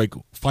these are like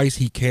fights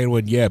he can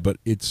win, yeah, but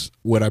it's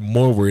what I'm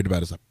more worried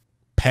about is the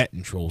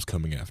patent trolls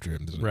coming after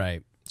him,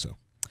 right?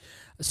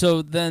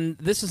 So then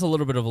this is a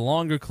little bit of a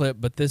longer clip,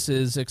 but this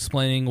is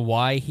explaining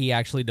why he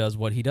actually does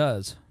what he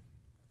does.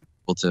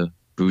 To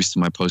boost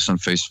my posts on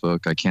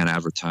Facebook, I can't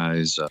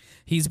advertise.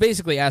 He's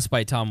basically asked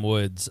by Tom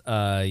Woods,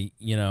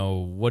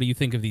 what do you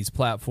think of these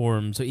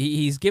platforms?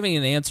 He's giving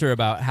an answer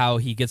about how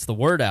he gets the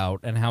word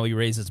out and how he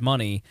raises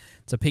money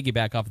to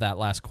piggyback off that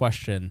last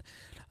question.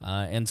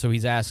 And so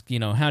he's asked,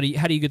 how do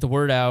you get the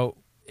word out?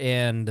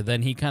 And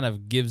then he kind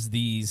of gives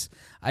these.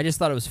 I just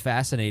thought it was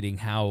fascinating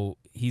how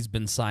he's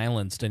been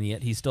silenced, and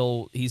yet he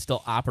still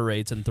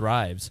operates and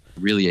thrives.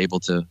 Really able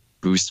to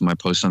boost my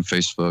posts on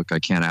Facebook. I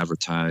can't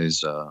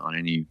advertise on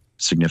any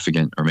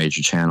significant or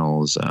major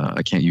channels.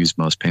 I can't use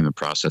most payment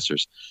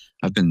processors.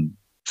 I've been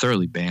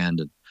thoroughly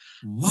banned on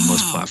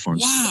most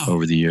platforms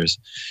over the years.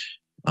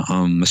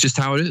 It's just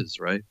how it is,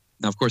 right?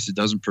 Now, of course, it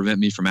doesn't prevent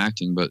me from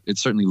acting, but it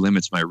certainly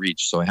limits my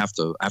reach. So I have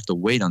to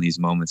wait on these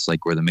moments,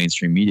 like where the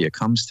mainstream media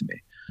comes to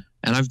me,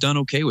 and I've done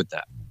okay with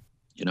that.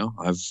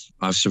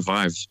 I've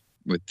survived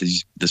with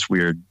this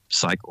weird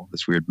cycle,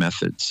 this weird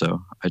method.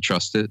 So I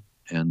trust it.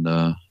 And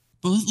well,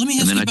 let me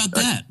ask you about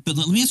that. But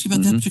let me ask you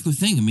about that particular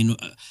thing. I mean,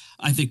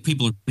 I think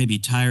people are maybe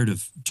tired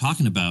of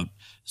talking about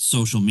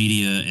social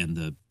media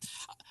and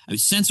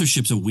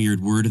censorship's a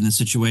weird word in this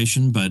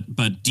situation, but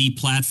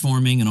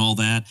deplatforming and all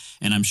that,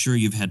 and I'm sure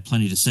you've had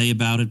plenty to say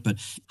about it. But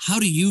how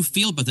do you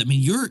feel about that? I mean,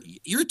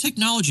 you're a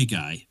technology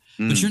guy,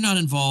 but you're not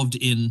involved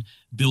in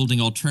building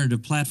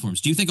alternative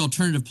platforms. Do you think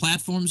alternative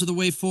platforms are the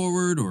way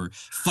forward, or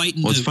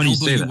fighting to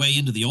elbow your way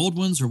into the old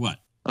ones, or what?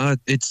 I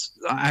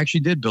actually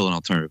did build an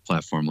alternative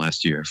platform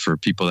last year for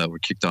people that were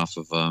kicked off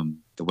of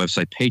the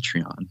website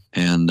Patreon,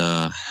 and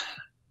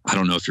I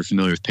don't know if you're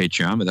familiar with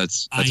Patreon, but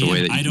that's a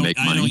way that you can make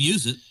money. I don't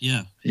use it.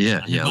 Yeah.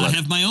 I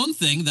have my own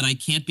thing that I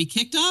can't be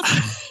kicked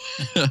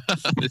off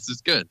of. This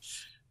is good.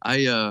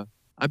 I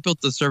built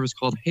a service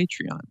called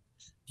Patreon.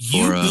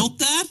 You built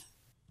that?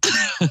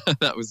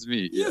 That was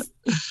me. Yeah.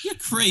 You're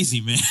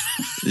crazy, man.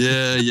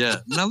 Yeah.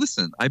 Now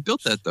listen, I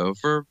built that though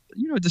for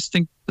a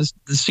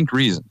distinct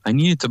reason. I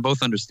needed to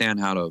both understand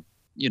how to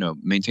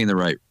maintain the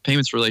right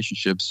payments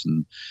relationships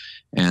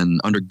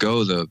and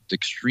undergo the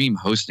extreme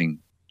hosting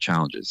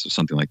challenges of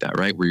something like that,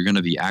 right? Where you're going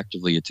to be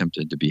actively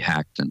attempted to be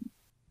hacked and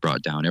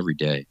brought down every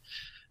day.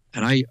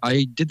 And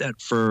I did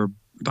that for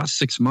about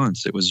 6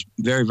 months. It was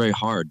very, very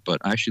hard,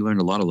 but I actually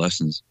learned a lot of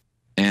lessons.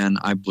 And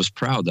I was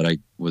proud that I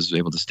was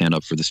able to stand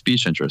up for the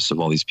speech interests of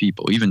all these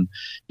people, even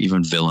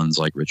villains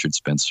like Richard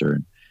Spencer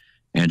and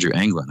Andrew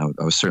Anglin.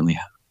 I was certainly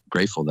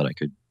grateful that I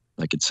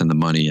could send the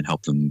money and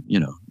help them,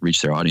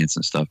 reach their audience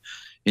and stuff.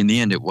 In the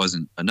end, it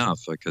wasn't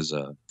enough because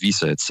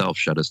Visa itself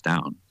shut us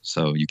down.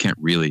 So you can't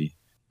really,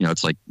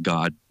 it's like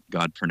God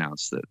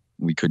pronounced that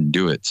we couldn't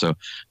do it. So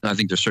I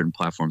think there's certain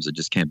platforms that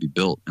just can't be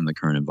built in the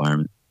current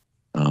environment.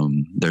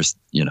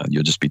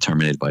 You'll just be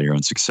terminated by your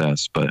own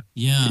success. But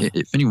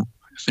if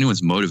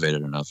anyone's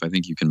motivated enough, I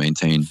think you can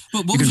maintain.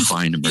 But what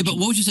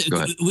would you say?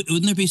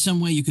 Wouldn't there be some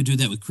way you could do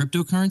that with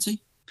cryptocurrency?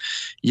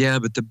 Yeah,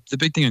 but the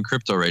big thing in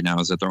crypto right now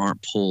is that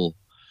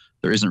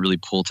there isn't really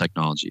pull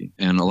technology,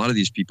 and a lot of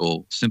these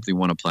people simply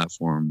want a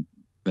platform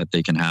that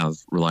they can have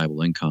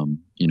reliable income,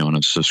 on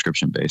a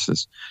subscription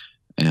basis.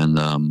 And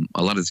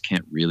a lot of this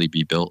can't really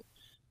be built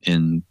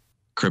in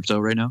crypto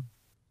right now.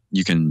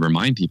 You can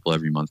remind people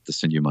every month to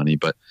send you money,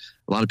 but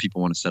a lot of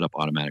people want to set up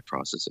automatic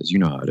processes. You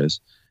know how it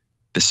is.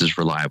 This is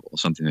reliable,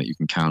 something that you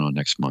can count on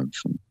next month.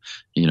 And,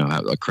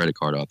 have a credit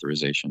card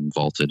authorization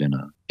vaulted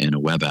in a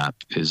web app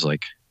is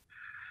like,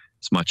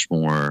 it's much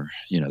more,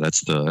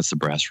 that's the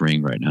brass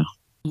ring right now.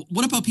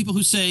 What about people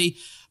who say,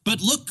 but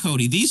look,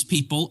 Cody, these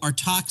people are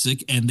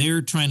toxic and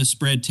they're trying to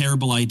spread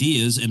terrible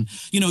ideas. And,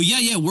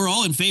 we're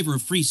all in favor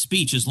of free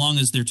speech as long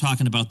as they're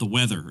talking about the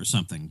weather or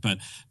something. But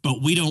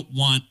we don't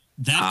want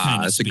that kind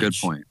of that's speech. That's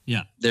a good point.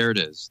 Yeah. There it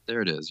is.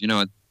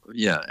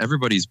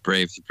 Everybody's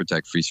brave to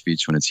protect free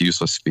speech when it's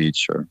useless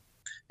speech or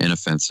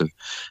inoffensive.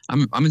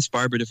 I'm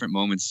inspired by different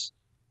moments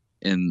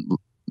in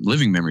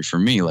living memory for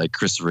me, like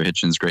Christopher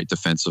Hitchens' great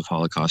defense of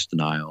Holocaust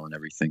denial and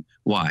everything.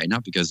 Why?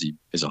 Not because he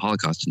is a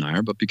Holocaust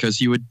denier, but because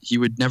he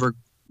would never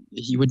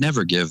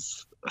give,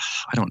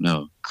 I don't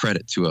know,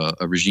 credit to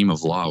a regime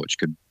of law which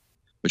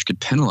could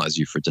penalize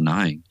you for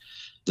denying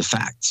the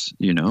facts.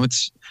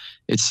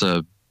 It's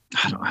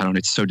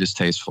so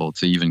distasteful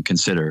to even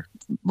consider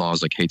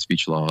laws like hate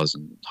speech laws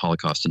and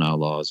Holocaust denial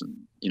laws. And,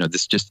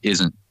 this just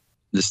isn't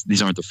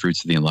these aren't the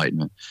fruits of the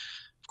Enlightenment.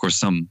 Of course,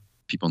 some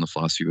people in the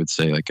philosophy would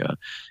say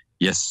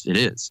yes, it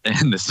is.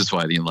 And this is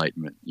why the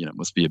Enlightenment,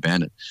 must be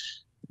abandoned.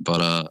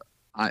 But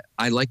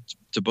I like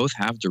to both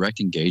have direct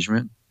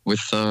engagement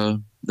with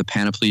the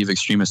panoply of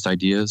extremist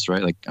ideas,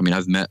 right?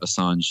 I've met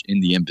Assange in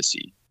the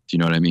embassy. Do you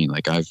know what I mean?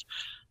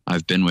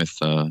 I've been with,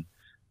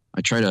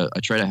 I try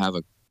to have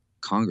a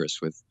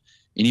Congress with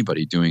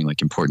anybody doing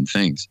important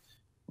things,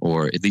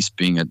 or at least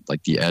being at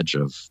the edge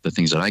of the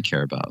things that I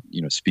care about,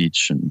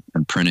 speech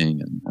and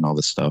printing and all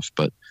this stuff.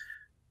 But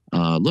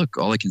look,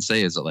 all I can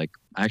say is that I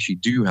actually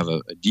do have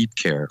a deep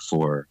care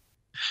for,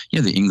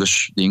 the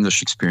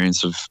English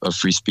experience of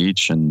free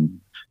speech and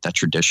that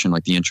tradition,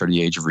 the intro to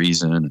the Age of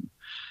Reason, and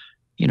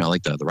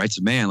the rights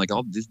of man,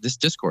 all this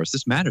discourse,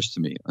 this matters to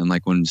me. And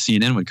when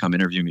CNN would come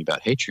interview me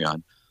about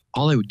Patreon,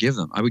 all I would give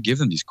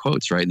them these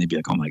quotes, right? And they'd be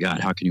like, "Oh my God,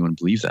 how can anyone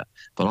believe that?"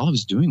 But all I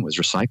was doing was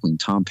recycling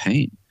Tom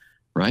Paine,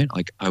 right?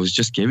 I was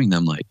just giving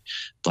them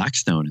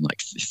Blackstone and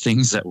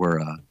things that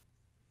were,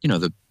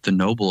 the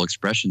noble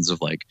expressions of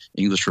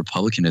English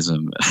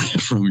republicanism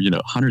from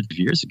hundreds of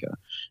years ago.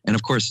 And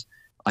of course,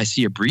 I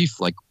see a brief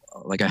like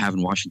I have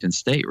in Washington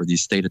State, where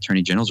these state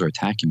attorney generals are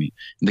attacking me,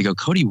 and they go,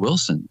 "Cody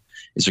Wilson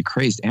is a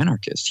crazed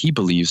anarchist. He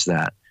believes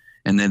that,"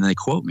 and then they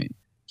quote me,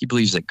 "He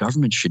believes that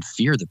government should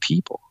fear the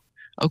people."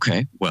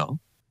 Okay, well,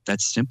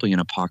 that's simply an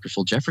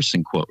apocryphal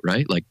Jefferson quote,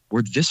 right?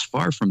 We're this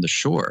far from the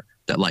shore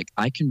that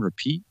I can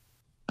repeat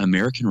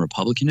American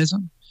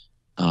republicanism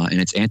and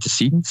its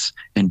antecedents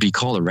and be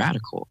called a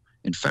radical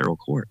in federal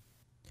court.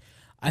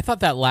 I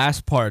thought that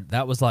last part,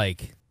 that was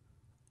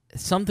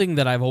something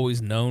that I've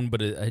always known,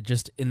 but it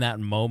just in that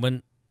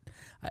moment,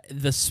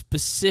 the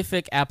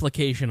specific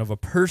application of a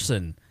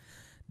person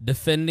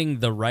defending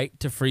the right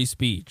to free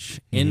speech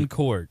in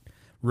court,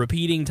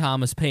 repeating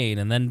Thomas Paine,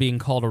 and then being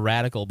called a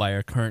radical by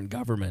our current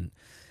government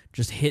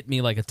just hit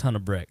me like a ton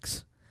of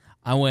bricks.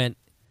 I went,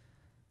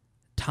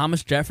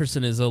 Thomas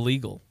Jefferson is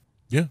illegal.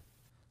 Yeah.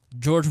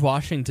 George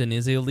Washington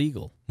is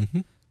illegal.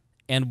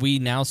 And we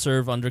now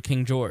serve under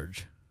King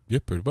George. Yeah,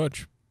 pretty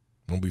much.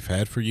 And we've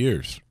had for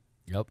years.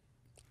 Yep.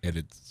 And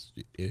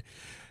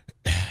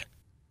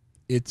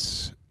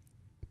it's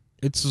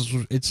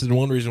the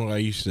one reason why I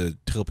used to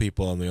tell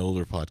people on the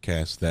older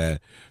podcast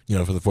that,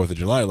 for the 4th of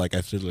July,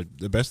 I said,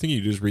 the best thing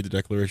you do is read the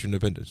Declaration of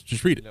Independence.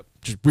 Just read it. Yep.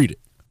 Just read it.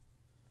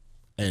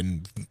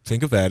 And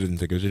think of that and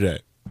think of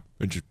today.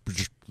 And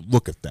just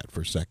look at that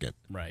for a second.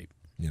 Right.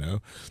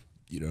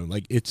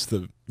 It's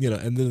the,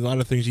 and then a lot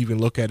of things you even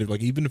look at it,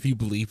 even if you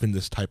believe in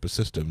this type of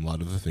system, a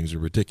lot of the things are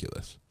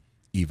ridiculous.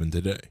 Even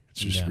today.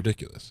 It's just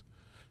ridiculous.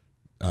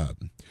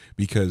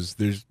 because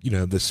there's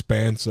the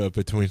spans of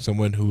between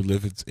someone who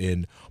lives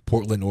in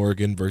Portland,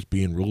 Oregon, versus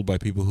being ruled by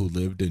people who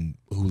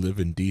live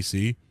in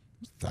D.C.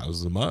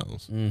 thousands of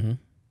miles. Mm-hmm.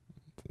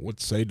 What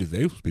say do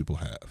those people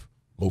have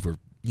over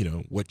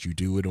what you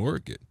do in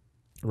Oregon,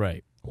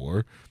 right?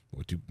 Or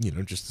what do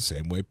just the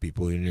same way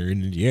people in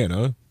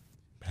Indiana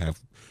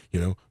have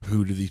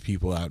who do these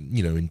people out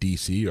in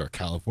D.C. or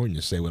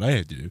California say what I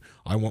had to do?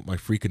 I want my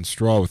freaking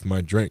straw with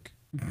my drink.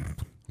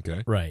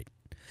 Okay, right.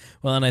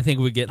 Well, and I think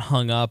we get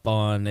hung up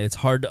on it's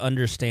hard to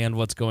understand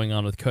what's going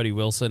on with Cody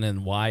Wilson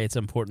and why it's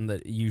important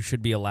that you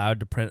should be allowed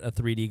to print a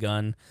 3D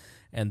gun,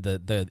 and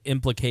the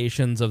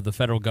implications of the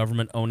federal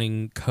government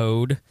owning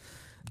code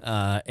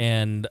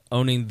and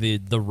owning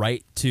the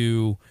right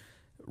to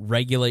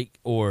regulate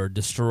or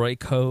destroy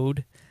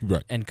code.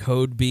 Right. And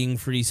code being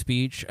free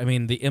speech. I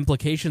mean, the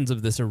implications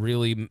of this are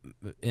really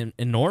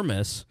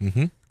enormous,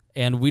 mm-hmm.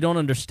 and we don't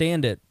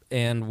understand it.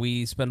 And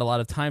we spend a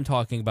lot of time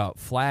talking about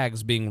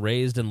flags being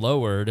raised and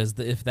lowered as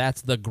if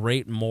that's the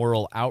great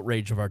moral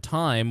outrage of our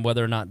time,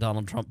 whether or not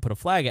Donald Trump put a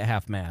flag at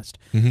half-mast.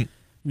 Mm-hmm.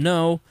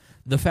 No,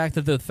 the fact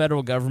that the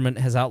federal government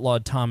has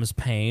outlawed Thomas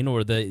Paine,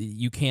 or that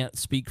you can't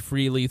speak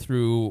freely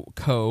through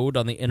code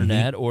on the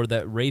internet, mm-hmm. or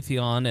that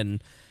Raytheon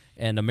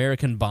and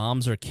American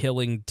bombs are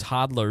killing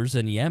toddlers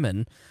in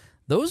Yemen,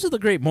 those are the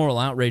great moral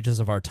outrages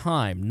of our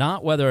time,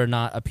 not whether or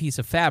not a piece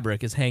of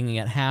fabric is hanging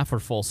at half or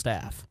full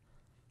staff.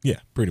 Yeah,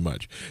 pretty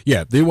much.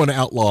 Yeah, they want to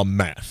outlaw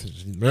math.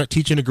 They're not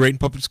teaching it great in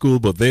public school,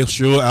 but they'll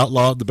sure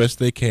outlaw it the best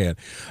they can.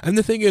 And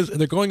the thing is,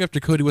 they're going after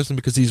Cody Wilson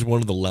because he's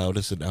one of the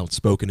loudest and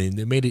outspoken, and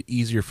they made it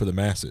easier for the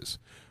masses.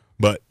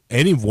 But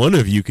any one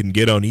of you can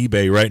get on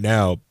eBay right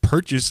now,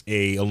 purchase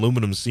a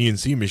aluminum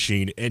CNC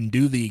machine, and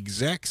do the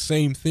exact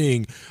same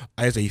thing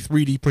as a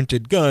 3D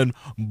printed gun,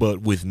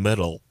 but with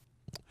metal.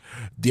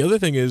 The other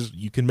thing is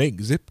you can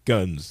make zip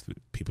guns.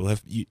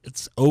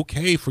 It's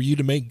okay for you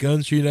to make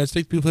guns here in the United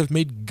States. People have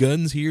made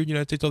guns here in the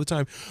United States all the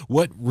time.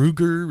 What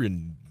Ruger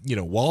and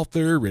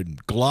Walther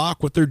and Glock,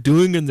 what they're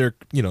doing in their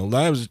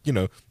lives,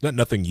 not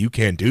nothing you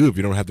can do if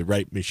you don't have the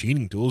right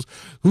machining tools.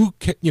 Who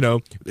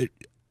can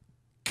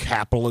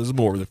capitalism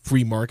or the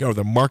free market or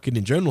the market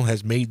in general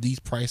has made these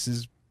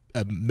prices,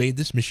 made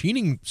this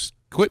machining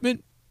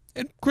equipment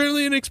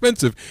incredibly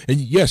inexpensive. And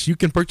yes, you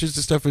can purchase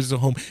the stuff as a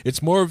home.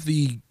 It's more of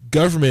the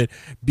government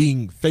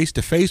being face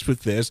to face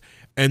with this,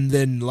 and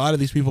then a lot of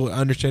these people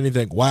understanding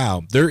that,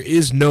 wow, there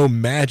is no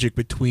magic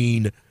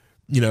between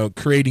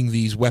creating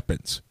these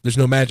weapons. There's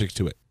no magic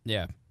to it.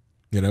 Yeah.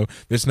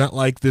 It's not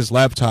like this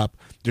laptop.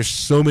 There's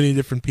so many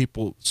different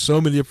people,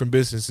 so many different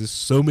businesses,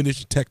 so many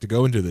tech to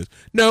go into this.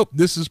 Nope,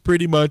 this is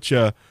pretty much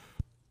it's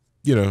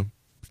an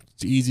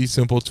easy,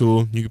 simple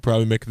tool. You could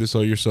probably make this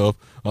all yourself.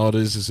 All it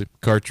is a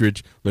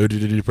cartridge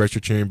loaded into a pressure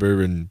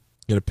chamber and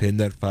a pin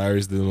that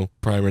fires the little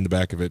primer in the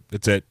back of it.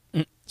 That's it.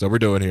 That's what we're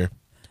doing here.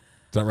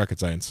 It's not rocket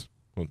science.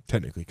 Well,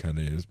 technically kind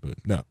of is, but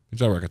no,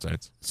 it's not rocket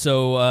science.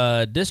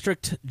 So,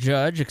 district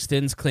judge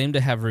extends claim to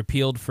have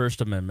repealed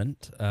First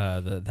Amendment.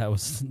 That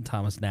was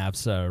Thomas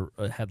Knapp's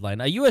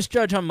headline. A U.S.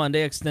 judge on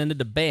Monday extended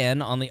a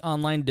ban on the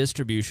online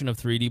distribution of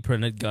 3D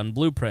printed gun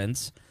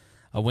blueprints,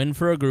 a win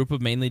for a group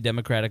of mainly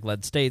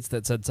Democratic-led states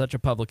that said such a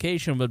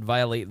publication would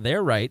violate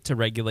their right to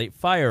regulate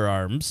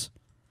firearms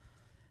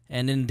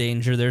and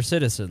endanger their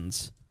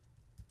citizens.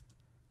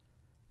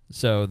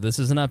 So this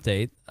is an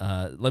update.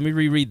 Let me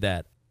reread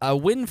that. A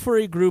win for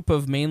a group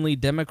of mainly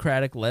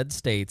Democratic-led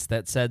states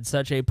that said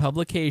such a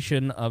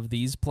publication of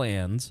these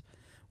plans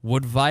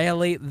would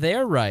violate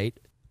their right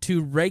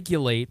to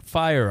regulate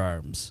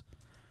firearms.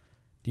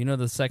 Do you know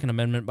the Second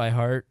Amendment by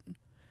heart?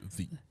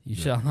 You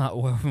shall not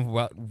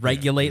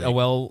regulate a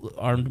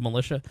well-armed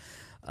militia.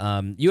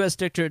 U.S.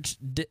 Dick Judge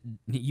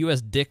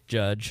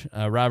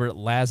Robert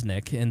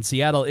Lasnik in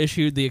Seattle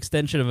issued the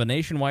extension of a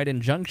nationwide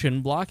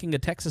injunction blocking a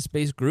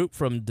Texas-based group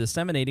from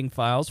disseminating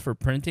files for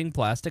printing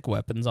plastic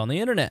weapons on the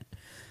Internet.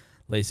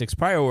 LASIK's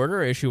prior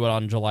order, issued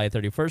on July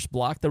 31st,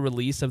 blocked the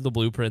release of the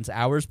blueprints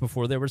hours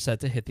before they were set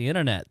to hit the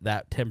Internet.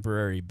 That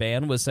temporary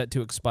ban was set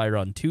to expire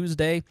on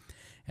Tuesday,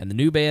 and the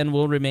new ban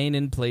will remain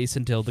in place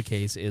until the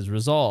case is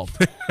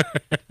resolved.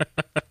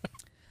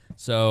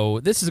 So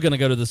this is going to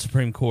go to the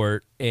Supreme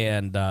Court,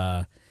 and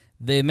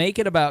they make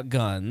it about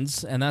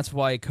guns, and that's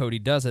why Cody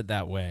does it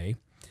that way,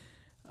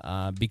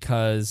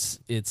 because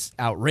it's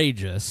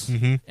outrageous,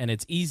 and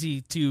it's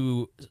easy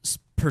to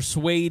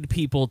persuade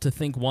people to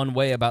think one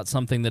way about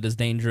something that is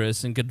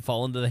dangerous and could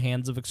fall into the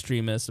hands of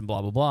extremists and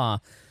blah, blah, blah.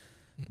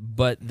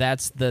 But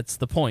that's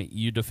the point.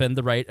 You defend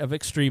the right of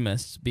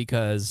extremists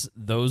because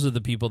those are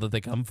the people that they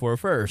come for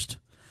first.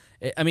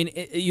 I mean,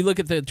 you look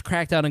at the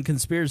crackdown on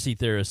conspiracy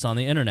theorists on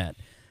the Internet.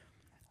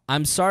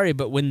 I'm sorry,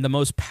 but when the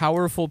most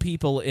powerful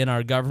people in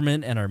our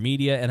government and our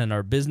media and in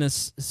our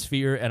business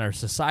sphere and our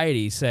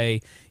society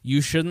say,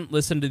 you shouldn't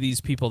listen to these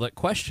people that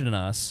question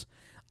us,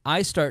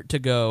 I start to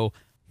go,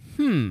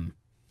 who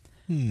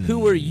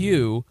are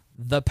you,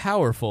 the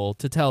powerful,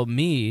 to tell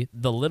me,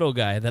 the little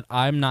guy, that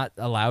I'm not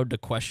allowed to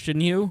question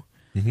you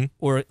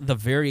or the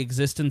very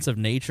existence of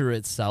nature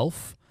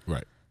itself?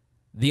 Right.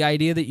 The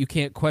idea that you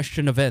can't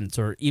question events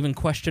or even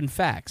question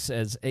facts,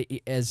 as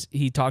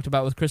he talked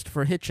about with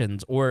Christopher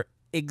Hitchens, or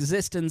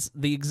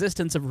the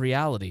existence of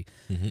reality.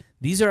 Mm-hmm.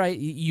 These are,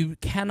 you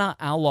cannot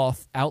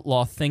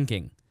outlaw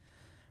thinking.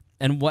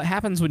 And what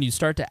happens when you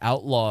start to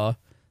outlaw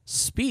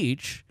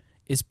speech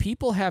is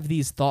people have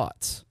these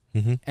thoughts,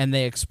 Mm-hmm. and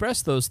they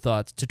express those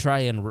thoughts to try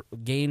and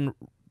gain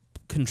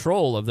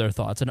control of their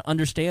thoughts and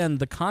understand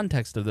the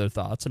context of their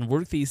thoughts and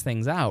work these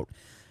things out.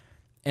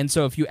 And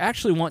so if you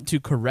actually want to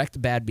correct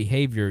bad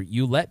behavior,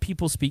 you let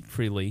people speak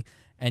freely,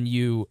 and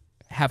you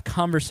have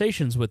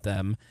conversations with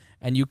them,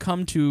 and you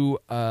come to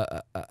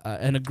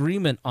an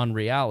agreement on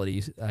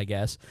reality, I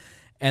guess,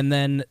 and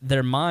then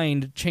their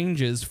mind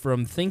changes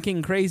from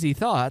thinking crazy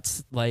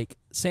thoughts like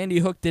Sandy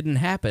Hook didn't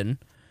happen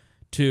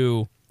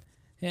to,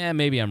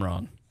 maybe I'm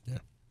wrong.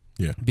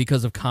 Yeah.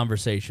 Because of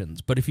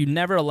conversations. But if you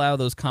never allow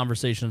those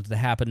conversations to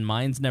happen,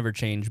 minds never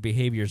change,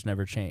 behaviors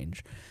never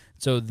change.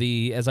 So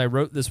as I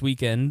wrote this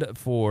weekend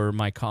for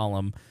my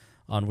column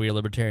on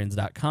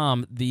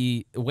WeAreLibertarians.com,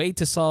 the way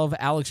to solve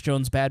Alex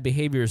Jones' bad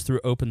behavior is through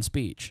open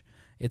speech.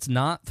 It's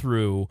not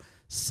through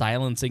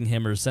silencing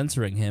him or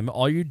censoring him.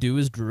 All you do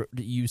is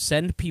you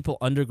send people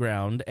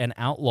underground and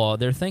outlaw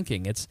their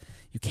thinking.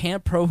 You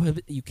can't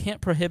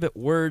prohibit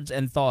words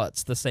and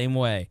thoughts the same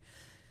way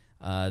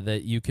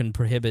that you can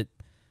prohibit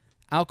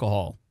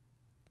alcohol.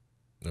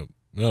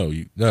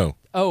 No.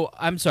 Oh,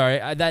 I'm sorry.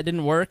 That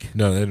didn't work?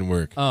 No, that didn't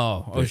work.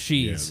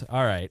 She's. Yeah.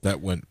 All right. That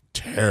went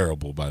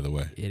terrible, by the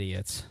way.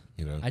 Idiots.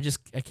 You know.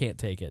 I can't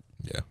take it.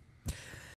 Yeah.